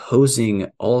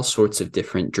imposing all sorts of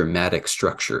different dramatic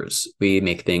structures. We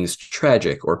make things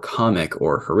tragic or comic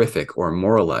or horrific or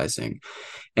moralizing,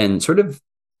 and sort of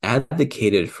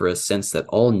advocated for a sense that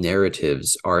all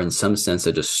narratives are in some sense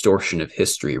a distortion of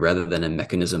history rather than a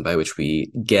mechanism by which we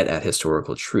get at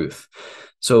historical truth.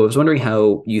 So I was wondering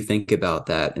how you think about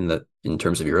that in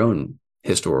terms of your own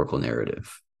historical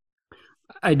narrative.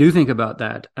 I do think about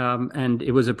that. And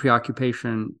it was a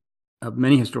preoccupation of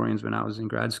many historians when I was in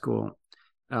grad school.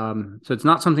 So it's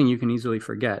not something you can easily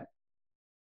forget.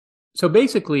 So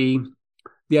basically,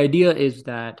 the idea is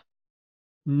that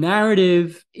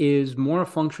narrative is more a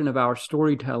function of our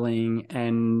storytelling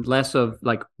and less of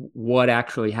like what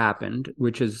actually happened,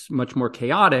 which is much more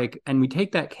chaotic. And we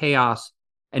take that chaos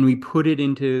and we put it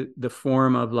into the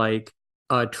form of like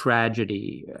a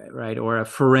tragedy, right? Or a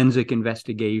forensic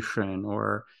investigation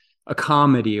or a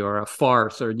comedy or a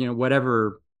farce or,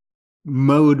 whatever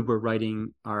mode we're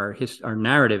writing our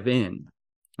narrative in,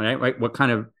 right? What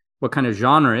kind of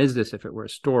genre is this if it were a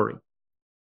story?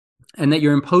 And that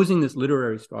you're imposing this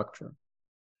literary structure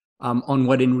on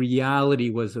what in reality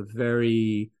was a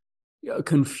very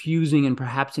confusing and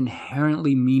perhaps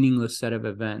inherently meaningless set of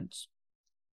events.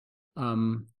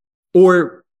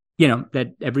 Or,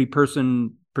 that every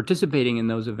person participating in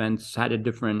those events had a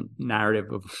different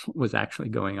narrative of what was actually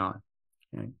going on.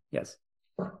 Okay. Yes.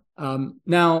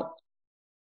 Now,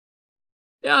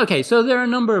 okay, so there are a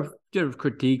number of sort of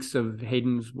critiques of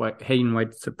Hayden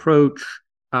White's approach,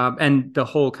 and the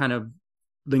whole kind of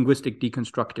linguistic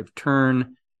deconstructive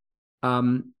turn.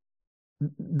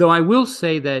 Though I will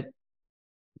say that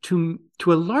to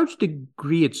a large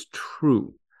degree, it's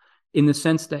true in the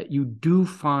sense that you do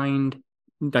find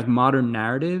like modern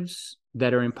narratives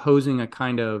that are imposing a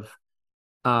kind of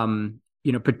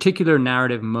particular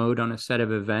narrative mode on a set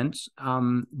of events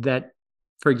that,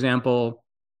 for example,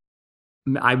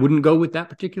 I wouldn't go with that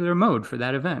particular mode for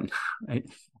that event, right?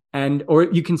 Or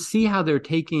you can see how they're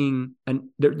taking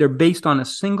they're based on a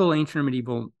single ancient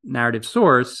medieval narrative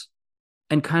source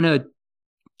and kind of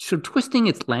sort of twisting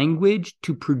its language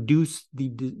to produce the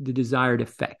desired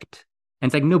effect. And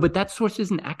it's like, no, but that source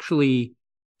isn't actually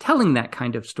telling that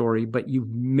kind of story, but you've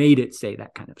made it say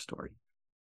that kind of story.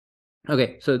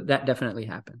 Okay, so that definitely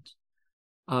happens.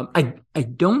 I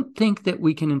don't think that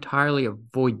we can entirely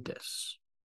avoid this,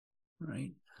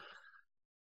 right?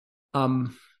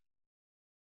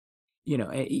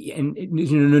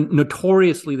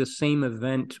 Notoriously, the same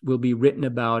event will be written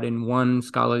about in one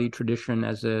scholarly tradition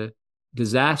as a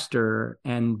disaster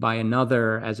and by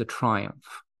another as a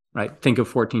triumph, right? Think of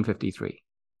 1453,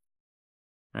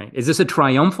 right? Is this a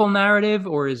triumphal narrative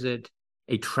or is it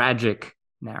a tragic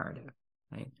narrative,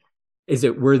 right? Is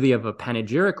it worthy of a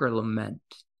panegyric or lament?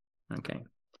 Okay.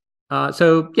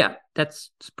 So yeah,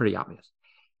 that's pretty obvious.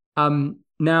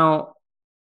 Now,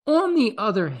 on the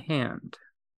other hand,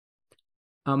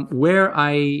 where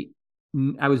I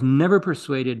was never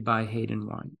persuaded by Hayden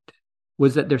White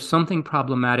was that there's something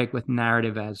problematic with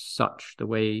narrative as such, the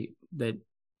way that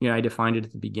I defined it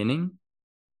at the beginning.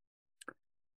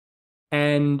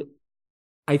 And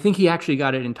I think he actually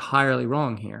got it entirely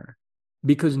wrong here,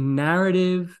 because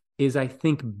narrative is, I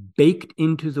think, baked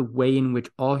into the way in which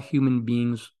all human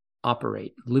beings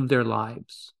operate, live their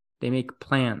lives. They make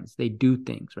plans, they do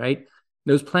things, right?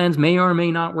 Those plans may or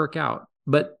may not work out,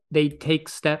 but they take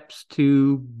steps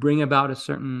to bring about a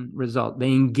certain result.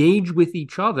 They engage with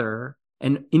each other,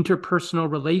 and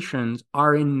interpersonal relations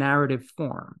are in narrative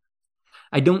form.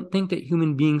 I don't think that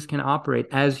human beings can operate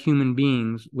as human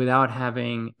beings without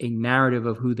having a narrative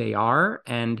of who they are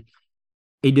and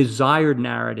a desired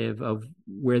narrative of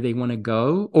where they want to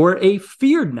go, or a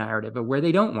feared narrative of where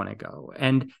they don't want to go.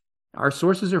 And our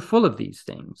sources are full of these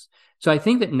things. So I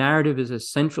think that narrative is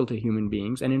essential to human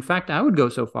beings. And in fact, I would go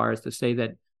so far as to say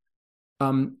that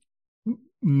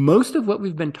most of what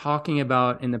we've been talking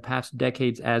about in the past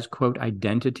decades as, quote,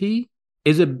 identity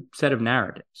is a set of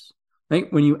narratives.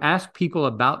 Right? When you ask people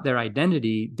about their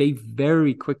identity, they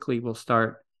very quickly will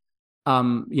start,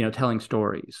 telling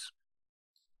stories.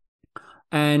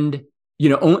 And,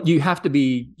 you have to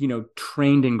be,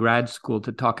 trained in grad school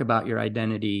to talk about your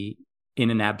identity in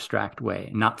an abstract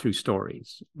way, not through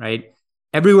stories, right?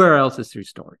 Everywhere else is through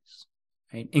stories,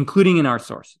 right? Including in our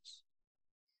sources.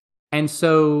 And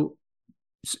so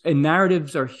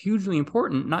narratives are hugely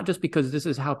important, not just because this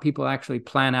is how people actually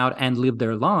plan out and live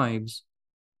their lives,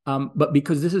 but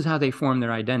because this is how they form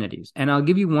their identities. And I'll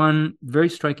give you one very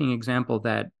striking example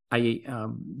that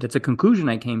that's a conclusion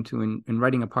I came to in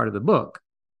writing a part of the book,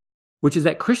 which is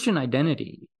that Christian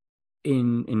identity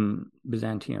in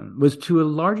Byzantium was to a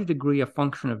large degree a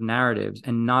function of narratives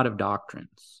and not of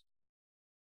doctrines,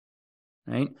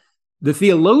 right? The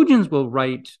theologians will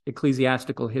write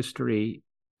ecclesiastical history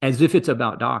as if it's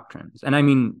about doctrines. And I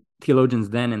mean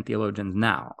theologians then and theologians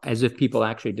now, as if people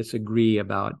actually disagree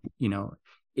about,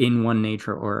 in one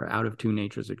nature or out of two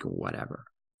natures or whatever.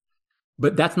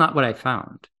 But that's not what I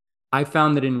found. I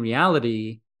found that in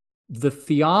reality, the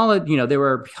theology, there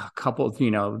were a couple of,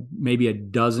 maybe a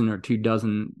dozen or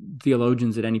 24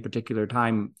 theologians at any particular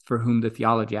time for whom the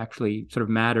theology actually sort of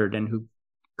mattered and who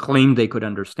claimed they could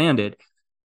understand it.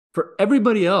 For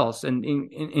everybody else, and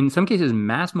in some cases,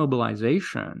 mass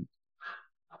mobilization,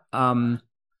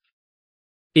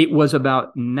 it was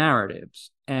about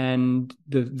narratives, and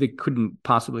they couldn't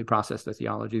possibly process the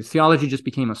theology. Theology just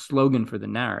became a slogan for the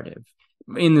narrative,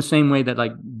 in the same way that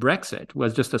like Brexit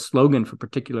was just a slogan for a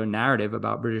particular narrative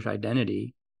about British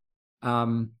identity.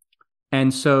 And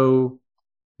so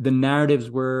the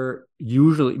narratives were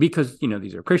usually, because,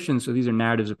 these are Christians, so these are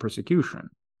narratives of persecution.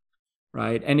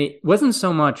 Right. And it wasn't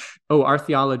so much, our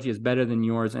theology is better than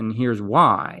yours, and here's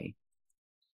why.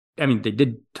 I mean, they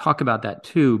did talk about that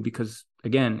too, because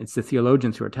again, it's the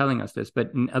theologians who are telling us this,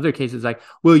 but in other cases, like,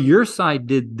 well, your side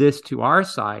did this to our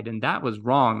side, and that was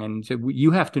wrong. And so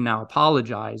you have to now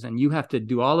apologize, and you have to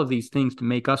do all of these things to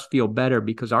make us feel better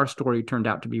because our story turned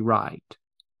out to be right.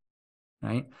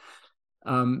 Right.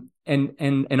 And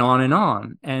on and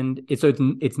on. And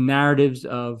it's narratives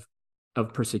of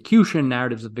persecution,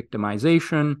 narratives of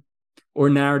victimization, or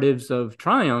narratives of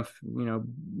triumph,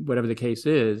 whatever the case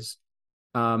is.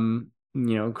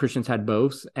 Christians had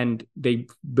both, and they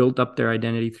built up their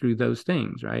identity through those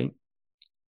things, right?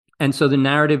 And so the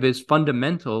narrative is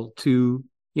fundamental to,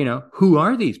 who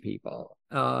are these people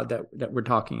that we're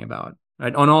talking about,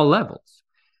 right? On all levels.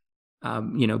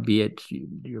 Be it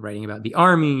you're writing about the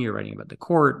army, you're writing about the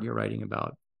court, you're writing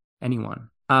about anyone.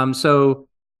 No,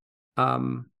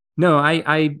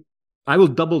 I will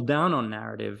double down on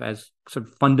narrative as sort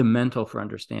of fundamental for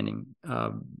understanding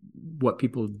what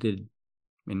people did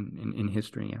in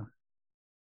history. Yeah.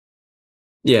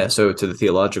 Yeah. So to the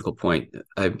theological point,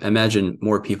 I imagine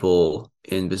more people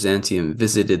in Byzantium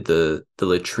visited the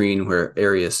latrine where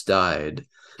Arius died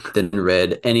than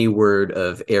read any word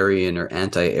of Arian or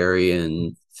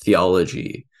anti-Arian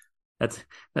theology. That's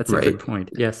right? A good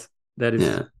point. Yes, that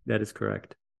is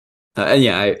correct. And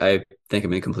yeah, I think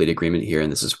I'm in complete agreement here.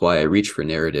 And this is why I reach for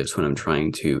narratives when I'm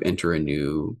trying to enter a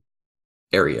new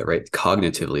area, right?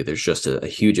 Cognitively, there's just a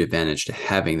huge advantage to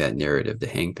having that narrative to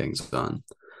hang things on.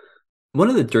 One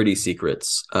of the dirty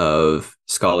secrets of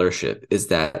scholarship is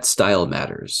that style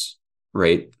matters,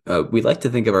 right? We like to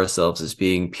think of ourselves as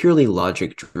being purely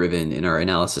logic driven in our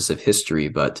analysis of history,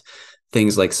 but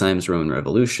things like Syme's Roman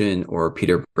Revolution or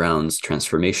Peter Brown's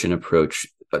transformation approach,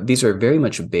 these are very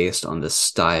much based on the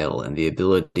style and the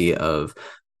ability of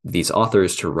these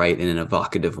authors to write in an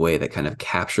evocative way that kind of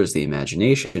captures the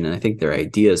imagination. And I think their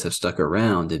ideas have stuck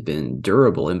around and been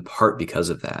durable in part because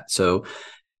of that. So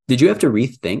did you have to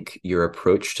rethink your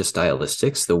approach to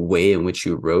stylistics, the way in which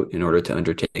you wrote in order to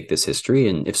undertake this history?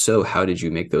 And if so, how did you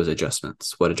make those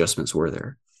adjustments? What adjustments were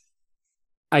there?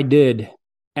 I did.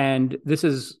 And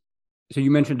so you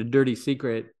mentioned a dirty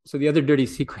secret. So the other dirty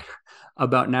secret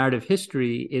about narrative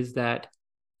history is that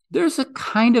there's a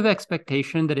kind of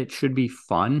expectation that it should be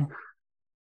fun,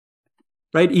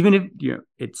 right? Even if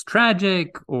it's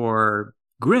tragic or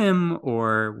grim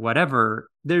or whatever,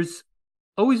 there's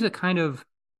always a kind of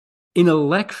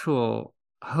intellectual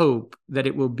hope that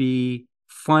it will be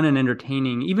fun and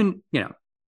entertaining, even,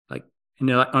 like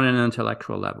on an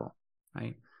intellectual level,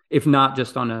 right? If not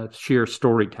just on a sheer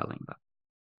storytelling level.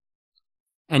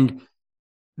 And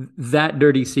that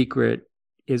dirty secret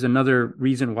is another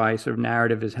reason why sort of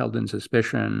narrative is held in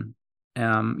suspicion,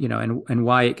 and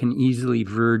why it can easily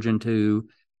verge into,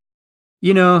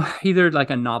 either like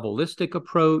a novelistic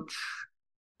approach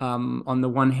on the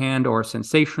one hand, or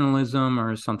sensationalism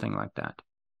or something like that.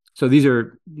 So these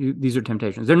are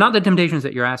temptations. They're not the temptations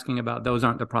that you're asking about. Those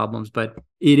aren't the problems, but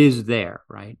it is there,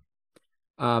 right?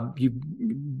 You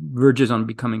verges on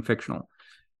becoming fictional.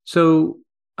 So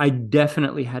I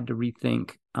definitely had to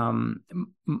rethink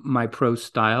my prose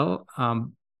style.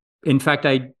 In fact,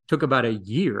 I took about a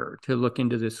year to look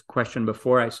into this question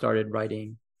before I started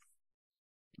writing.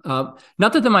 Not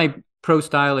that my prose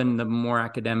style in the more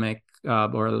academic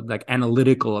or like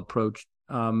analytical approach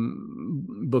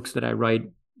books that I write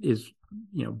is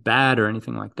bad or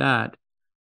anything like that.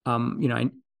 I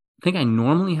think I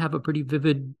normally have a pretty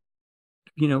vivid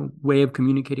way of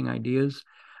communicating ideas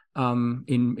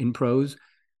in prose.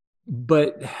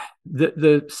 But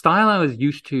the style I was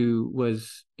used to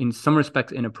was in some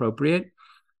respects inappropriate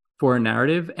for a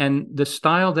narrative, and the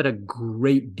style that a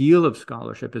great deal of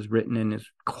scholarship is written in is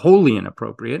wholly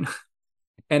inappropriate.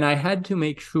 And I had to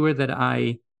make sure that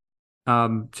I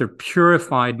sort of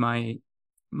purified my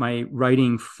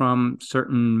writing from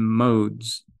certain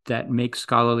modes that make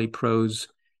scholarly prose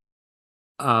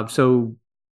so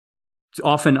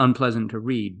often unpleasant to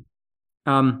read.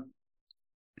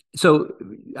 So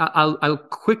I'll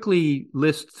quickly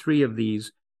list three of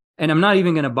these, and I'm not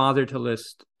even going to bother to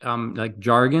list like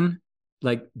jargon.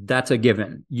 Like, that's a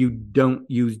given. You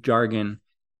don't use jargon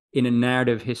in a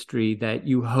narrative history that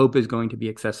you hope is going to be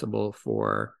accessible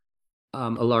for a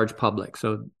large public.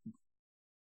 So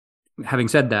having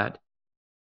said that,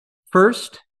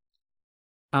 first,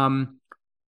 I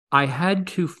had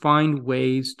to find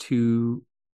ways to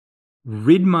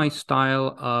rid my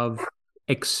style of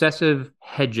excessive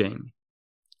hedging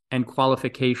and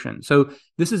qualification. So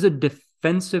this is a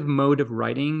defensive mode of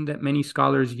writing that many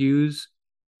scholars use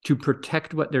to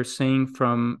protect what they're saying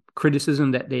from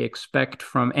criticism that they expect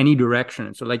from any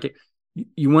direction. So like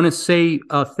you want to say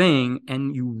a thing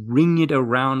and you ring it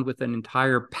around with an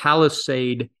entire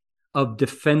palisade of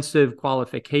defensive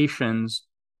qualifications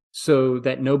so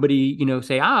that nobody,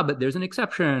 say, but there's an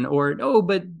exception, or, oh,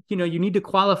 but, you need to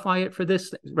qualify it for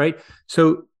this, right?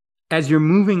 So as you're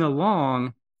moving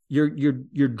along,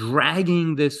 you're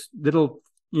dragging this little,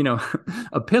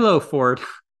 a pillow fort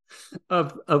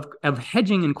of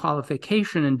hedging and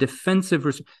qualification and defensive.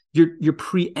 You're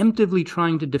preemptively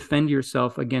trying to defend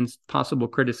yourself against possible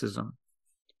criticism.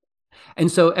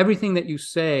 And so everything that you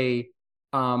say,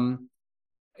 you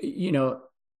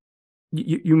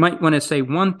might want to say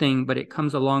one thing, but it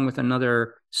comes along with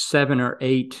another 7 or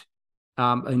 8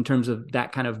 in terms of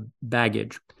that kind of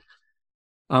baggage,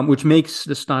 which makes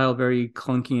the style very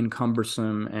clunky and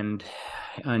cumbersome and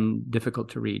difficult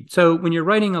to read. So when you're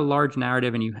writing a large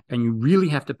narrative and you really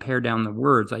have to pare down the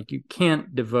words, like you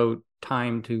can't devote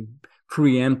time to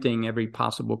preempting every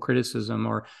possible criticism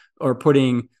or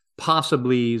putting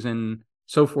possiblies and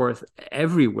so forth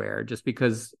everywhere, just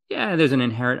because, there's an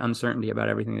inherent uncertainty about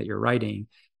everything that you're writing.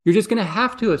 You're just going to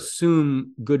have to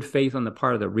assume good faith on the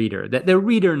part of the reader, that the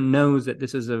reader knows that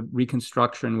this is a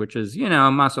reconstruction, which is,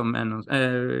 más o menos,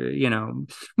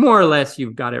 more or less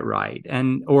you've got it right.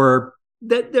 Or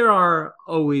that there's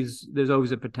always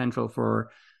a potential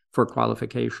for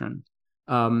qualification.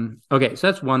 Okay, so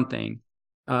that's one thing.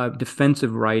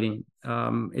 Defensive writing.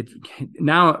 It's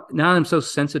now I'm so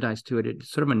sensitized to it.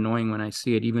 It's sort of annoying when I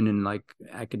see it, even in like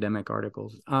academic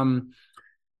articles.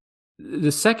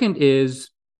 The second is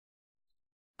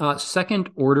second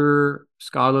order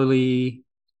scholarly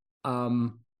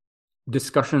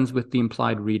discussions with the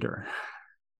implied reader.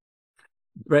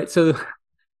 Right. So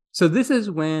this is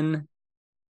when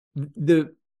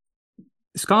the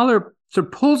scholar sort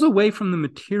of pulls away from the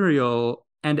material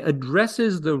and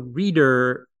addresses the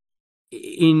reader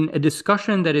in a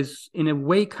discussion that is in a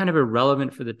way kind of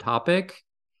irrelevant for the topic,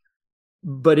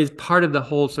 but is part of the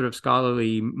whole sort of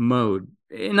scholarly mode.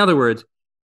 In other words,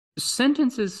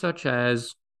 sentences such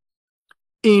as,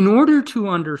 in order to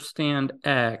understand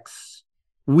X,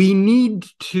 we need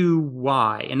to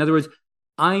Y. In other words,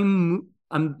 I'm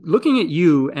looking at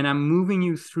you and I'm moving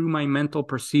you through my mental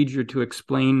procedure to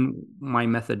explain my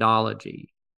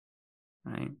methodology,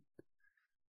 right?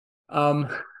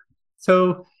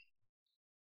 So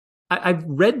I've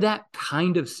read that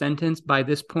kind of sentence by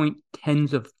this point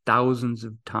tens of thousands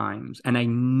of times, and I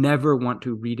never want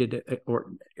to read it, or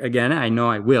again, I know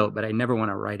I will, but I never want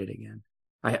to write it again.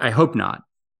 I hope not.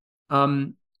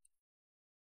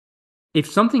 If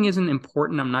something isn't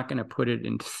important, I'm not going to put it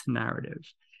into the narrative.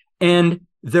 And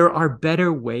there are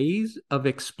better ways of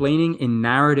explaining in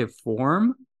narrative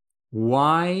form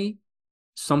why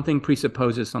something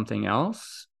presupposes something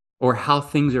else or how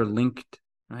things are linked,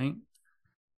 right?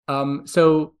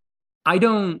 So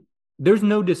there's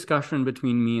no discussion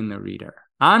between me and the reader.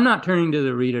 I'm not turning to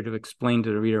the reader to explain to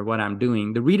the reader what I'm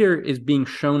doing. The reader is being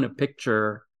shown a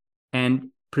picture,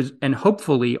 and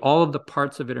hopefully all of the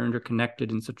parts of it are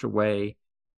interconnected in such a way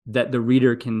that the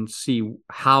reader can see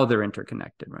how they're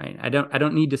interconnected, right? I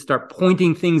don't need to start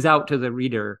pointing things out to the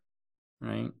reader,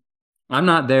 right? I'm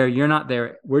not there, you're not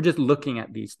there. We're just looking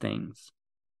at these things.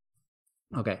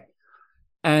 Okay.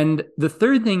 And the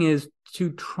third thing is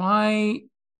to try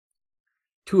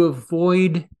to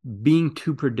avoid being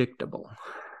too predictable,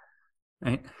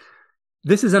 right?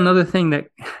 This is another thing that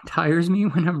tires me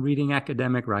when I'm reading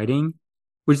academic writing,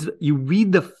 which is you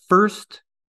read the first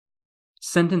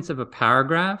sentence of a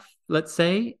paragraph, let's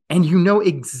say, and you know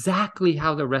exactly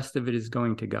how the rest of it is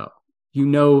going to go. You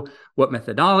know what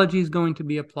methodology is going to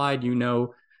be applied. You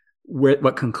know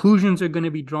what conclusions are going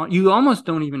to be drawn. You almost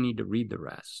don't even need to read the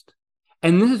rest.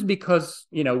 And this is because,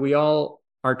 we all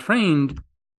are trained.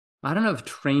 I don't know if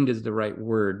trained is the right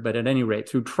word, but at any rate,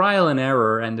 through trial and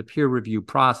error and the peer review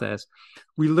process,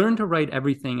 we learn to write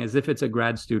everything as if it's a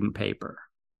grad student paper,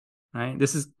 right?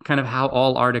 This is kind of how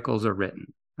all articles are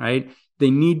written, right? They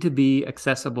need to be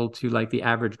accessible to like the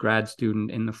average grad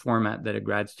student in the format that a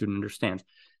grad student understands.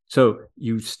 So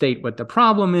you state what the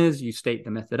problem is, you state the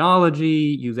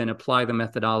methodology, you then apply the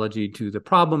methodology to the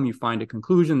problem, you find a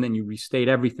conclusion, then you restate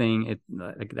everything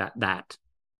like that,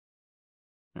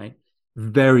 right?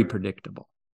 Very predictable,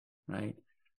 right?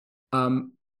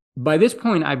 By this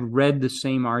point, I've read the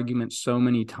same argument so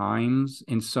many times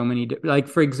in so many, like,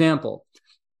 for example,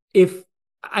 if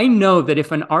I know that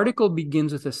if an article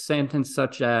begins with a sentence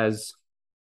such as,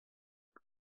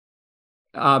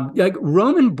 like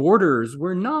Roman borders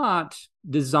were not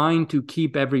designed to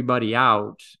keep everybody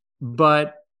out,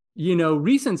 but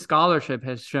recent scholarship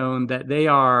has shown that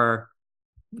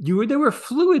there were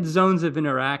fluid zones of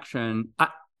interaction.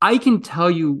 I can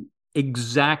tell you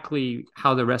exactly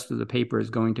how the rest of the paper is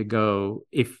going to go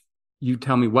if you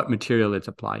tell me what material it's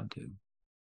applied to.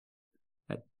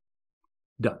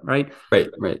 done, right?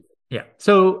 Right. Yeah.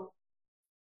 So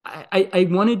I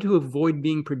wanted to avoid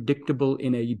being predictable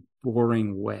in a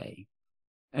boring way.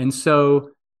 And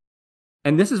so,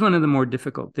 and this is one of the more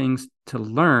difficult things to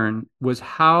learn, was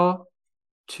how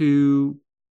to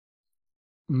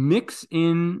mix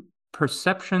in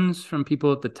perceptions from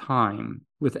people at the time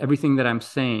with everything that I'm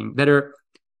saying that are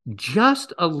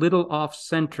just a little off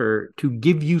center to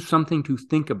give you something to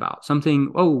think about,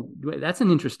 something, oh, that's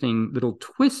an interesting little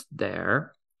twist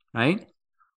there, right?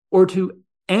 Or to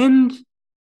end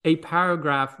a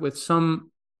paragraph with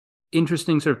some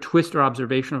interesting sort of twist or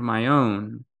observation of my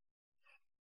own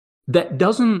that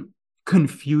doesn't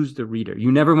confuse the reader.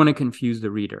 You never want to confuse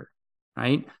the reader,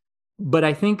 right? But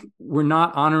I think we're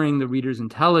not honoring the reader's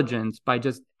intelligence by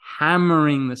just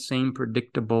hammering the same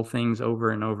predictable things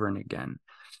over and over and again.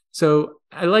 So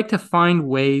I like to find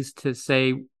ways to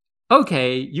say,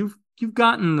 okay, you've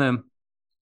gotten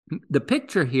the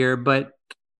picture here, but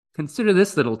consider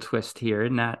this little twist here.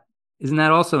 Isn't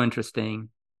that also interesting?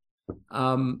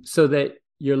 So that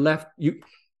you're left,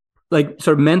 like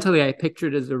sort of mentally, I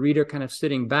pictured as the reader kind of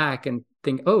sitting back and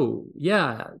think, oh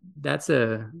yeah,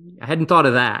 I hadn't thought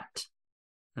of that,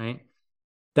 right?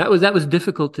 That was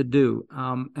difficult to do.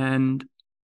 And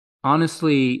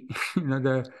honestly,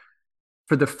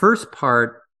 for the first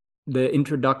part, the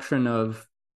introduction of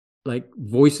like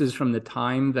voices from the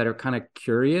time that are kind of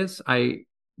curious, I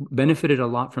benefited a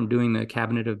lot from doing the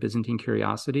Cabinet of Byzantine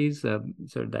Curiosities, sort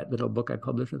of that little book I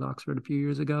published with Oxford a few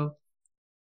years ago,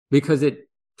 because it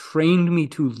trained me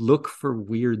to look for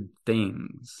weird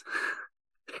things,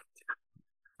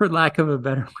 for lack of a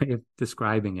better way of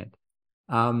describing it.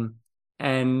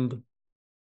 And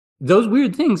those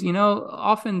weird things,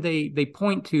 often they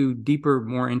point to deeper,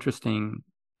 more interesting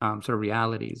sort of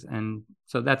realities. And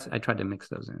so I tried to mix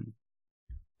those in.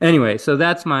 Anyway, so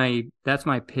that's my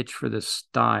pitch for the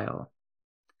style.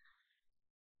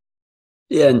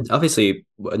 Yeah, and obviously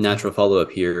a natural follow-up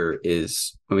here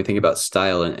is when we think about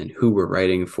style and who we're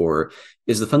writing for,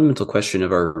 is the fundamental question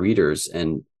of our readers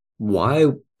and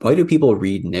why do people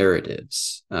read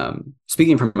narratives?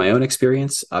 Speaking from my own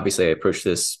experience, obviously I approach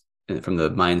this from the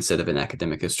mindset of an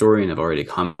academic historian. I've already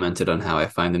commented on how I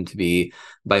find them to be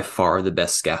by far the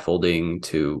best scaffolding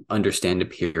to understand a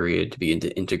period, to begin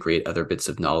to integrate other bits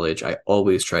of knowledge. I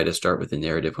always try to start with a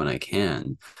narrative when I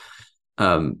can.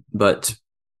 But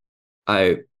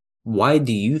why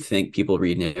do you think people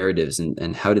read narratives,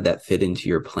 and how did that fit into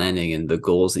your planning and the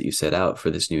goals that you set out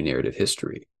for this new narrative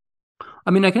history?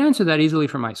 I mean, I can answer that easily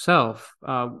for myself,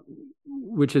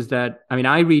 which is that, I mean,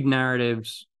 I read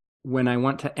narratives when I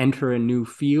want to enter a new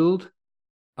field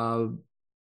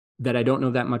that I don't know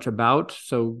that much about.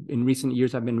 So in recent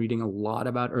years, I've been reading a lot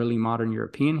about early modern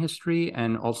European history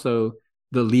and also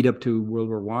the lead up to World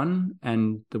War I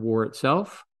and the war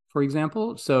itself, for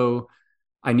example. So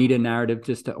I need a narrative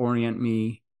just to orient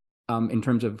me in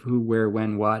terms of who, where,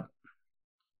 when, what,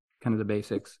 kind of the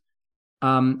basics.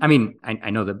 I mean,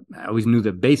 I know I always knew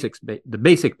the basics, the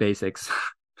basic basics,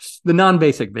 the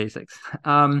non-basic basics.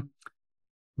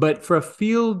 But for a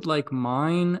field like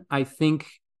mine, I think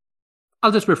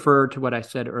I'll just refer to what I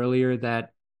said earlier,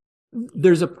 that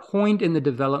there's a point in the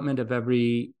development of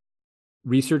every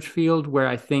research field where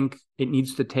I think it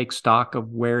needs to take stock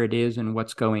of where it is and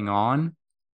what's going on.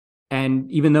 And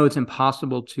even though it's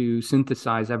impossible to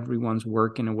synthesize everyone's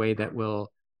work in a way that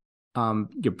will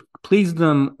please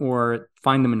them or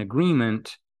find them in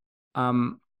agreement,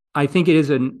 I think it is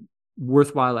a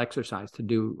worthwhile exercise to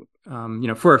do,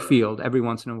 for a field every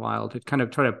once in a while, to kind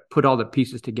of try to put all the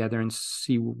pieces together and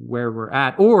see where we're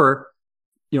at, or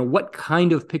what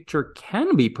kind of picture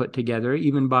can be put together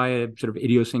even by a sort of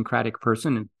idiosyncratic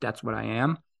person, and that's what I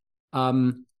am,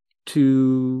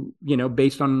 to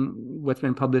based on what's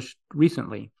been published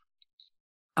recently.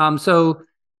 So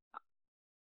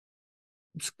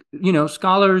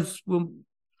scholars will,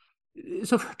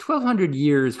 so for 1,200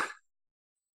 years,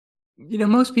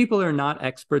 most people are not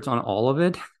experts on all of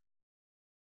it.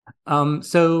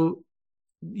 So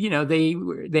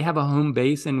they have a home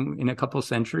base in a couple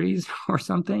centuries or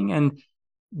something, and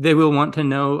they will want to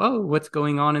know, what's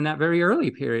going on in that very early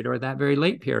period or that very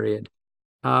late period.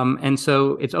 And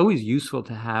so it's always useful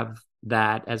to have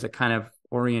that as a kind of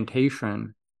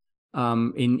orientation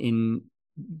in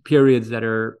periods that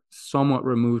are somewhat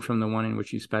removed from the one in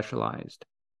which you specialized.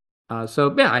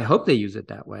 So yeah, I hope they use it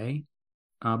that way,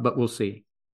 but we'll see.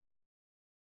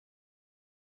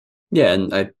 Yeah,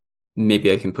 and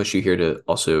maybe I can push you here to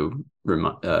also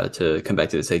to come back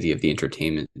to this idea of the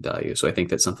entertainment value. So I think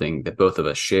that's something that both of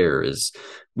us share, is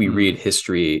we read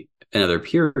history and other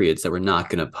periods that we're not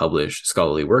going to publish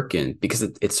scholarly work in because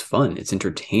it's fun, it's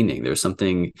entertaining. There's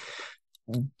something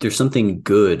there's something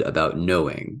good about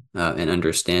knowing and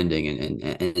understanding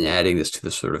and adding this to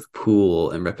the sort of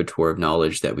pool and repertoire of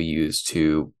knowledge that we use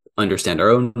to understand our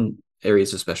own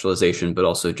areas of specialization, but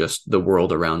also just the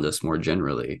world around us more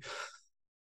generally.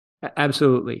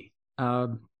 Absolutely.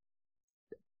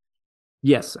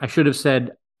 Yes, I should have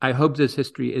said, I hope this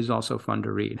history is also fun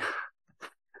to read.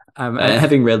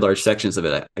 Having read large sections of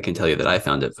it, I can tell you that I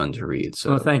found it fun to read. So,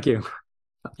 well, thank you.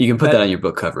 You can put that on your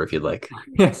book cover if you'd like.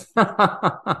 Yes,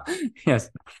 yes,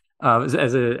 as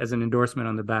an endorsement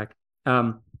on the back.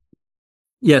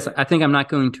 Yes, I think I'm not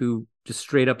going to just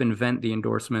straight up invent the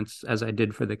endorsements as I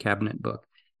did for the cabinet book,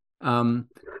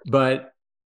 but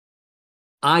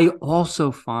I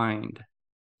also find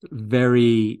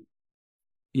very,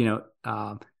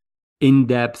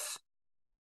 in-depth,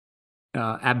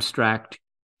 abstract,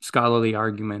 scholarly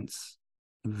arguments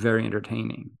very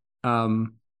entertaining.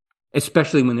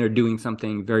 Especially when they're doing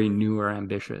something very new or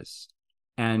ambitious.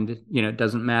 And, it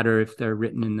doesn't matter if they're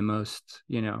written in the most,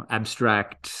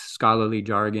 abstract scholarly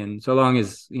jargon, so long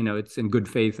as, it's in good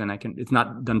faith and it's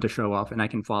not done to show off and I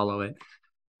can follow it.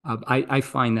 I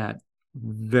find that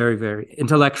very, very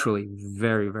intellectually,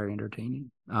 very, very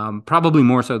entertaining. Probably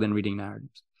more so than reading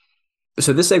narratives.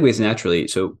 So this segues naturally.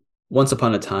 So once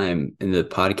upon a time in the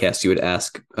podcast, you would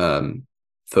ask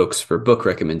folks for book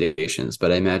recommendations, but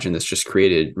I imagine this just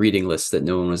created reading lists that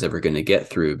no one was ever going to get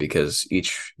through because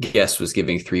each guest was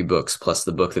giving 3 books plus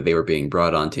the book that they were being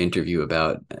brought on to interview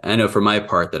about. I know for my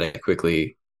part that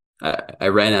I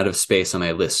ran out of space on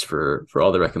my list for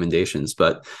all the recommendations,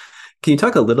 but can you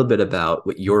talk a little bit about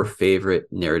what your favorite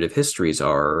narrative histories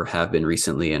are or have been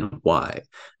recently and why?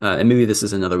 And maybe this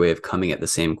is another way of coming at the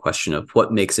same question of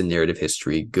what makes a narrative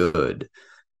history good.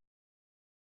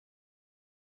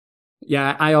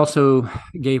 Yeah, I also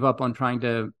gave up on trying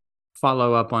to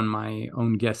follow up on my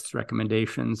own guests'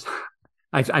 recommendations.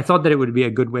 I thought that it would be a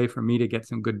good way for me to get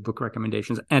some good book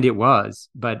recommendations, and it was,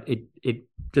 but it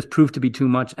just proved to be too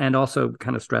much and also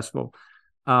kind of stressful.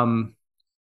 Kind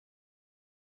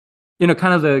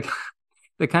of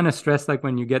the kind of stress like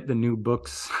when you get the new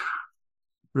books,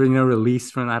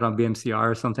 released from that on BMCR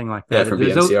or something like that. Yeah, from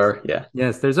BMCR. Yeah.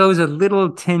 Yes, there's always a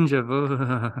little tinge of,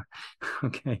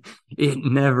 okay, it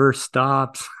never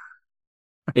stops.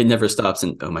 It never stops.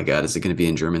 And oh my God, is it going to be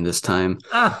in German this time?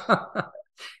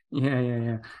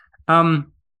 Yeah.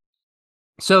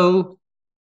 So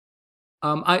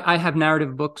I have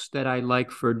narrative books that I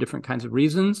like for different kinds of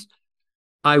reasons.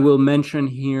 I will mention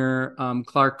here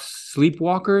Clarke's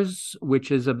Sleepwalkers,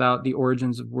 which is about the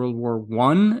origins of World War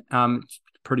I. It's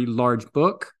a pretty large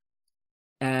book.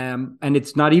 And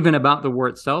it's not even about the war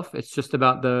itself. It's just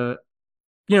about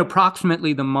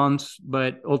approximately the months,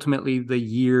 but ultimately the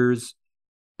years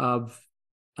of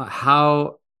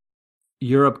how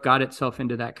Europe got itself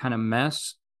into that kind of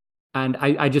mess. And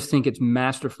I just think it's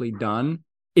masterfully done.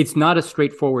 It's not a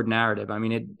straightforward narrative. I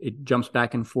mean, it jumps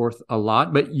back and forth a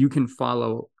lot, but you can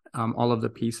follow all of the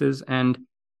pieces. And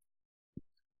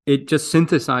it just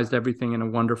synthesized everything in a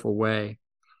wonderful way.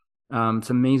 It's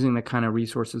amazing the kind of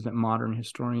resources that modern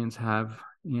historians have.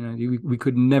 We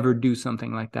could never do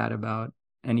something like that about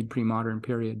any pre-modern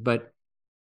period. But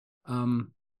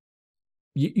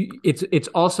it's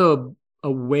also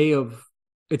a way of,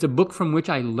 it's a book from which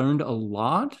I learned a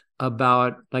lot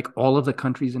about like all of the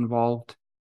countries involved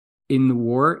in the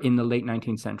war in the late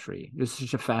 19th century. This is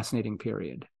such a fascinating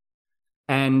period.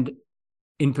 And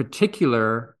in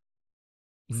particular,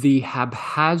 the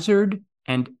haphazard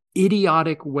and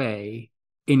idiotic way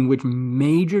in which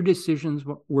major decisions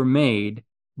were made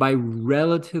by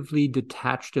relatively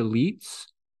detached elites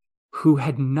who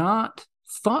had not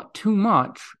thought too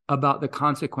much about the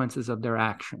consequences of their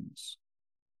actions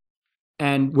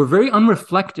and were very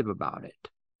unreflective about it.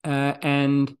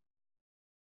 And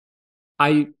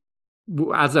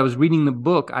as I was reading the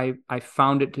book, I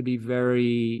found it to be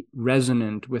very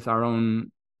resonant with our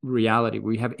own reality.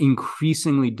 We have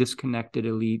increasingly disconnected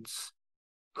elites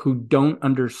who don't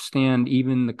understand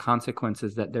even the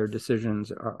consequences that their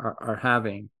decisions are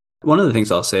having. One of the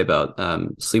things I'll say about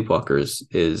Sleepwalkers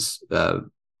is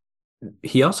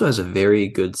he also has a very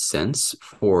good sense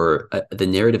for the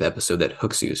narrative episode that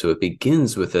hooks you. So it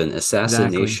begins with an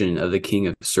assassination of the king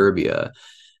of Serbia.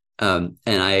 And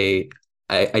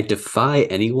I defy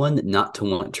anyone not to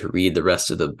want to read the rest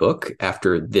of the book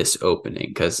after this opening,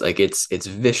 because like it's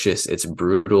vicious, it's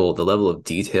brutal. The level of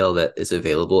detail that is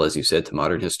available, as you said, to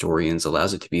modern historians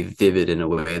allows it to be vivid in a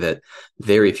way that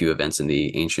very few events in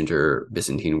the ancient or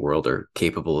Byzantine world are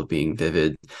capable of being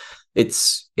vivid.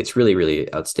 It's really,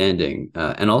 really outstanding.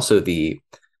 And also the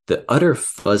utter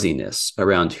fuzziness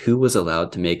around who was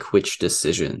allowed to make which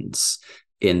decisions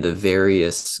in the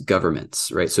various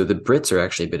governments, right? So the Brits are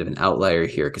actually a bit of an outlier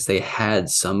here because they had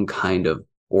some kind of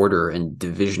order and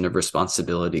division of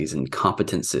responsibilities and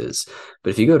competences.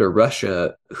 But if you go to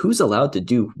Russia, who's allowed to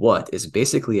do what is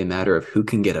basically a matter of who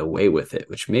can get away with it,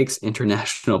 which makes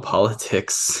international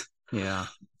politics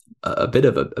a bit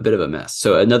of a mess.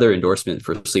 So another endorsement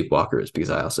for Sleepwalkers,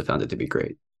 because I also found it to be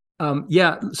great.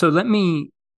 So let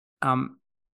me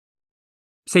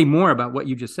say more about what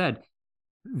you just said,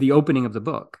 the opening of the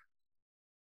book,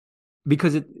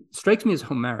 because it strikes me as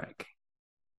Homeric.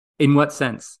 In what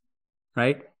sense,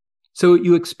 right? So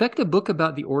you expect a book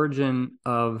about the origin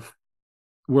of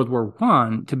World War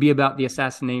I to be about the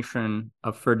assassination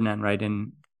of Ferdinand, right,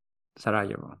 in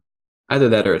Sarajevo. Either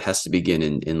that or it has to begin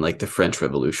in like the French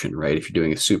Revolution, right? If you're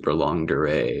doing a super longue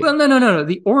durée. Well, no.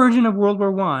 The origin of World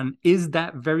War I is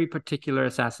that very particular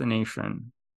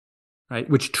assassination, right?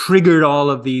 Which triggered all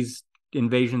of these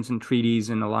invasions and treaties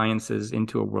and alliances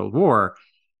into a world war.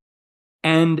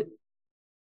 And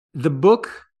the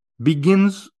book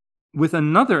begins with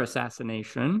another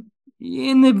assassination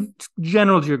in the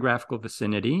general geographical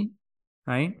vicinity,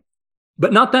 right?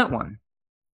 But not that one.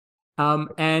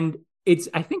 And it's,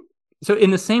 I think, so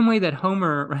in the same way that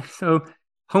Homer, right? So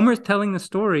Homer's telling the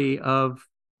story of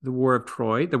the War of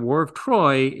Troy. The War of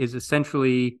Troy is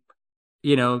essentially,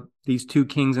 these two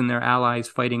kings and their allies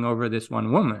fighting over this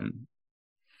one woman.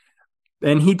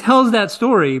 And he tells that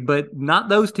story, but not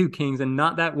those two kings and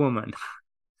not that woman,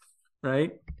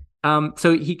 right?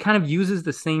 So he kind of uses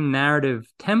the same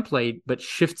narrative template, but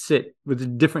shifts it with a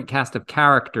different cast of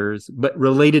characters, but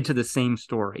related to the same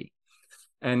story.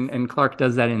 And Clarke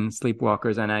does that in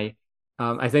Sleepwalkers, and I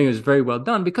think it was very well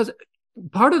done, because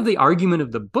part of the argument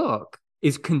of the book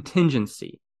is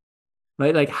contingency,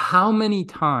 right? Like how many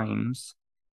times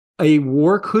a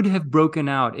war could have broken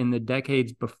out in the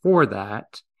decades before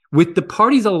that, with the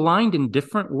parties aligned in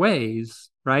different ways,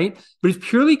 right? But it's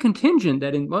purely contingent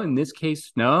that in this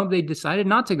case, no, they decided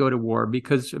not to go to war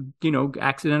because of,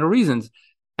 accidental reasons.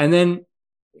 And then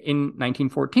in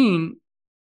 1914,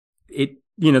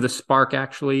 the spark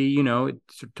actually, it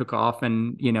took off,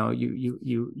 and,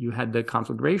 you had the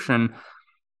conflagration.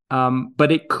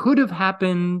 But it could have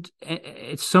happened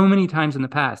so many times in the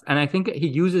past. And I think he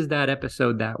uses that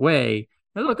episode that way.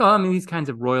 Look, these kinds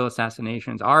of royal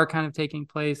assassinations are kind of taking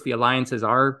place. The alliances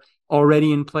are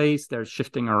already in place. They're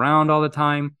shifting around all the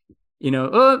time.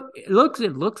 It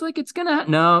looks like it's gonna.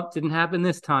 No, it didn't happen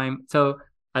this time. So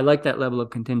I like that level of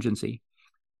contingency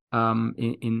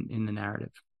in the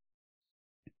narrative.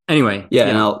 Anyway,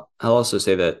 and I'll also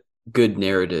say that good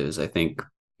narratives, I think,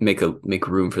 make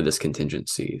room for this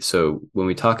contingency. So when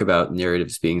we talk about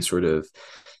narratives being sort of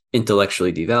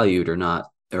intellectually devalued or not,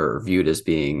 or viewed as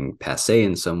being passé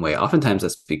in some way, oftentimes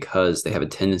that's because they have a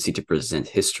tendency to present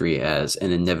history as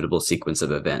an inevitable sequence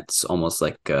of events, almost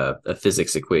like a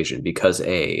physics equation, because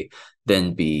A,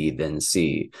 then B, then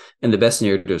C. And the best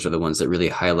narratives are the ones that really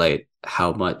highlight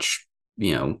how much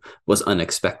was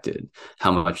unexpected,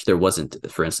 how much there wasn't,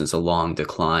 for instance, a long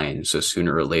decline. So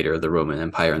sooner or later, the Roman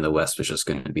Empire in the West was just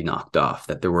going to be knocked off,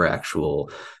 that there were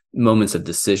actual moments of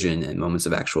decision and moments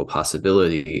of actual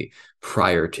possibility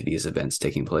prior to these events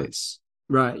taking place.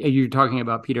 Right. You're talking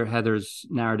about Peter Heather's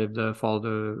narrative, The Fall of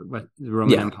the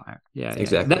Roman Empire. Yeah,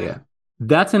 exactly.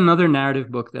 That's another narrative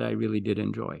book that I really did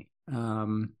enjoy.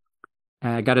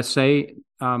 I got to say,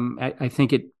 I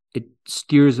think it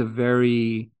steers a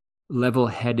very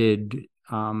level-headed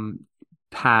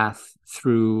path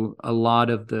through a lot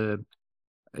of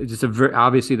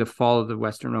obviously the fall of the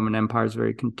Western Roman Empire is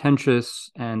very contentious,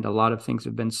 and a lot of things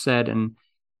have been said. And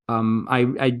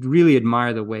I really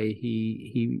admire the way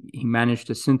he managed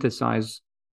to synthesize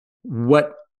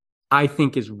what I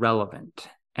think is relevant,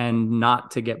 and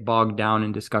not to get bogged down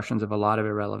in discussions of a lot of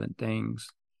irrelevant things,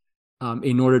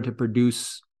 in order to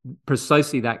produce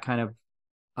precisely that kind of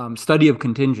study of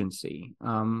contingency.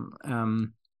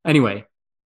 Anyway,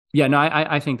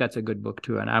 I think that's a good book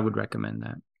too, and I would recommend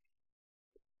that.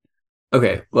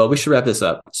 Okay, well, we should wrap this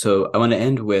up. So I want to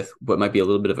end with what might be a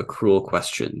little bit of a cruel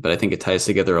question, but I think it ties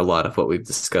together a lot of what we've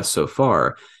discussed so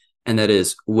far. And that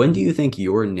is, when do you think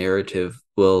your narrative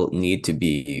will need to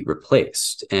be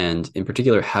replaced? And in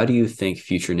particular, how do you think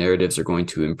future narratives are going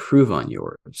to improve on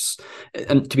yours?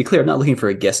 And to be clear, I'm not looking for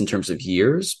a guess in terms of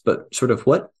years, but sort of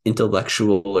what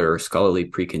intellectual or scholarly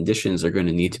preconditions are going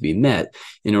to need to be met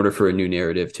in order for a new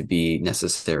narrative to be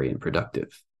necessary and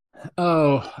productive?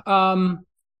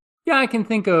 Yeah, I can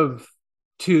think of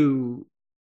two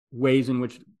ways in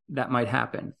which that might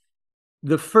happen.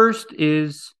 The first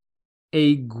is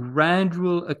a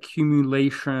gradual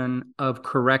accumulation of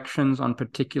corrections on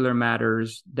particular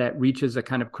matters that reaches a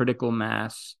kind of critical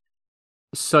mass,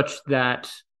 such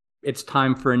that it's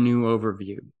time for a new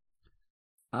overview.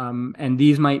 And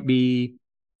these might be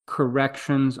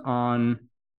corrections on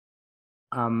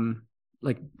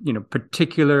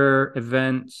particular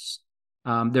events.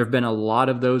 There have been a lot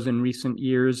of those in recent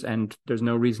years, and there's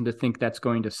no reason to think that's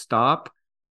going to stop.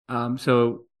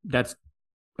 So that's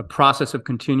a process of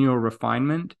continual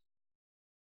refinement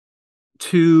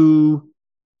to,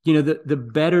 the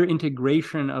better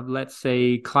integration of, let's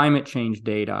say, climate change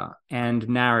data and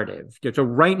narrative. So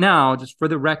right now, just for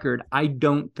the record, I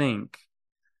don't think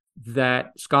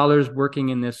that scholars working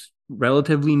in this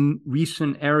relatively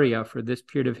recent area for this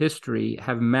period of history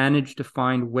have managed to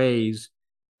find ways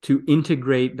to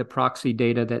integrate the proxy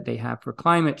data that they have for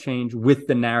climate change with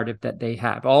the narrative that they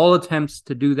have. All attempts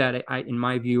to do that, in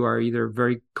my view, are either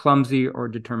very clumsy or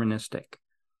deterministic.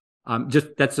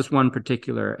 That's just one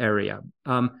particular area.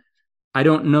 I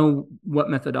don't know what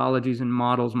methodologies and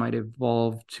models might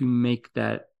evolve to make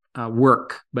that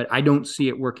work, but I don't see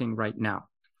it working right now.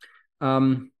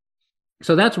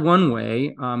 So that's one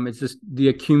way. It's just the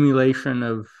accumulation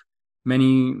of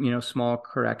many, small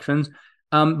corrections.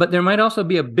 But there might also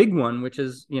be a big one, which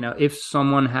is, if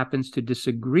someone happens to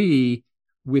disagree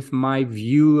with my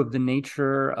view of the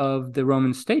nature of the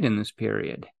Roman state in this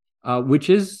period, which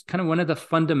is kind of one of the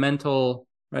fundamental,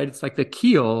 right? It's like the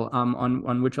keel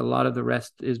on which a lot of the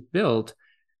rest is built.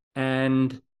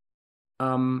 And,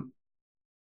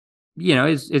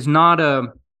 is not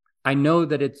I know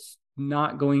that it's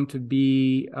not going to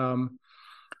be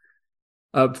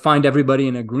find everybody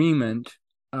in agreement,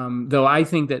 though I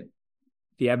think that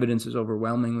the evidence is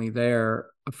overwhelmingly there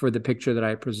for the picture that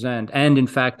I present. And in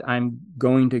fact, I'm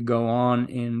going to go on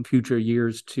in future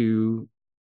years to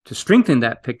strengthen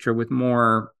that picture with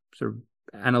more sort of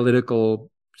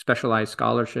analytical, specialized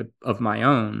scholarship of my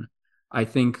own. I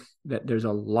think that there's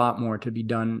a lot more to be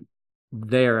done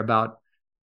there about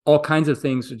all kinds of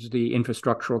things, such as the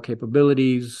infrastructural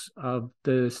capabilities of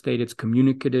the state, its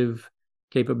communicative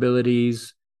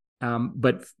capabilities,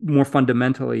 but more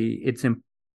fundamentally,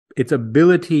 its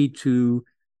ability to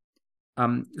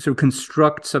sort of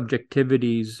construct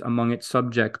subjectivities among its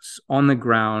subjects on the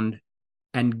ground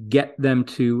and get them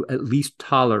to at least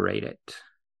tolerate it.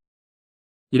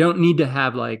 You don't need to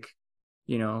have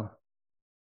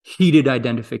heated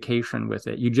identification with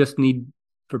it. You just need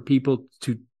for people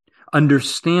to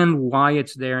understand why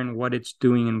it's there and what it's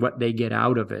doing and what they get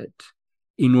out of it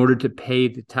in order to pay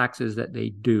the taxes that they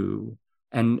do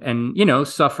and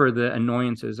suffer the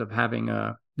annoyances of having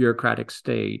a bureaucratic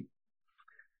state.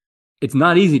 It's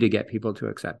not easy to get people to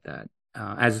accept that,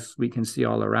 as we can see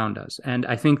all around us. And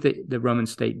I think that the Roman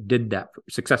state did that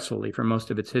successfully for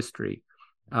most of its history,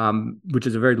 which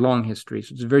is a very long history.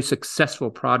 So it's a very successful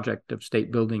project of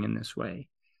state building in this way.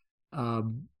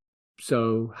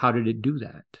 So how did it do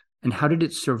that? And how did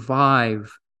it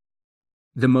survive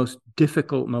the most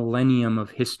difficult millennium of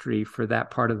history for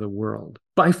that part of the world?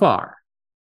 By far,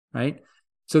 right?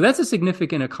 So that's a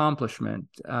significant accomplishment.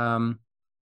 And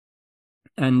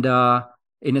in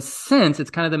a sense, it's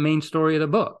kind of the main story of the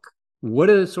book. What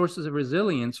are the sources of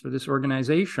resilience for this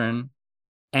organization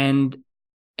and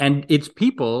its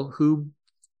people who,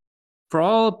 to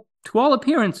all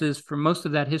appearances, for most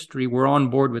of that history, were on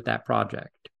board with that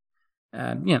project?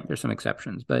 There's some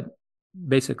exceptions, but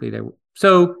basically they were.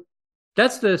 So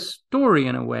that's the story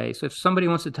in a way. So if somebody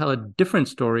wants to tell a different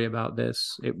story about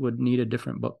this, it would need a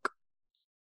different book.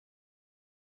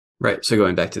 Right. So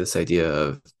going back to this idea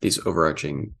of these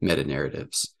overarching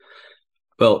meta-narratives.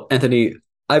 Well, Anthony,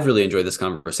 I've really enjoyed this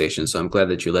conversation, so I'm glad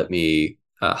that you let me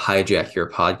hijack your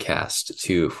podcast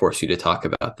to force you to talk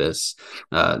about this.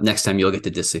 Next time you'll get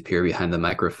to disappear behind the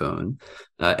microphone.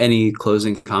 Any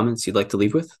closing comments you'd like to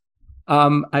leave with?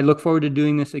 I look forward to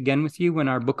doing this again with you when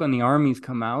our book on the armies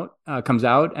comes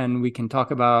out, and we can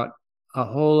talk about a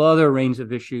whole other range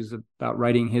of issues about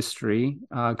writing history,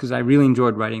 because I really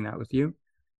enjoyed writing that with you.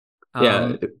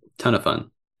 Yeah, ton of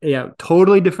fun. Yeah,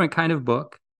 totally different kind of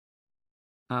book.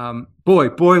 Boy,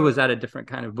 was that a different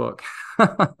kind of book.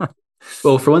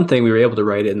 Well, for one thing, we were able to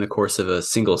write it in the course of a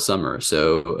single summer,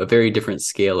 so a very different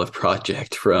scale of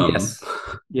project from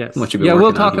yes. what you've been working on.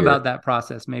 We'll talk about that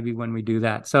process maybe when we do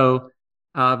that. So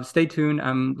stay tuned.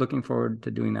 I'm looking forward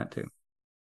to doing that too.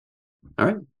 All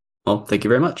right. Well, thank you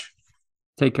very much.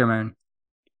 Take care, Marion.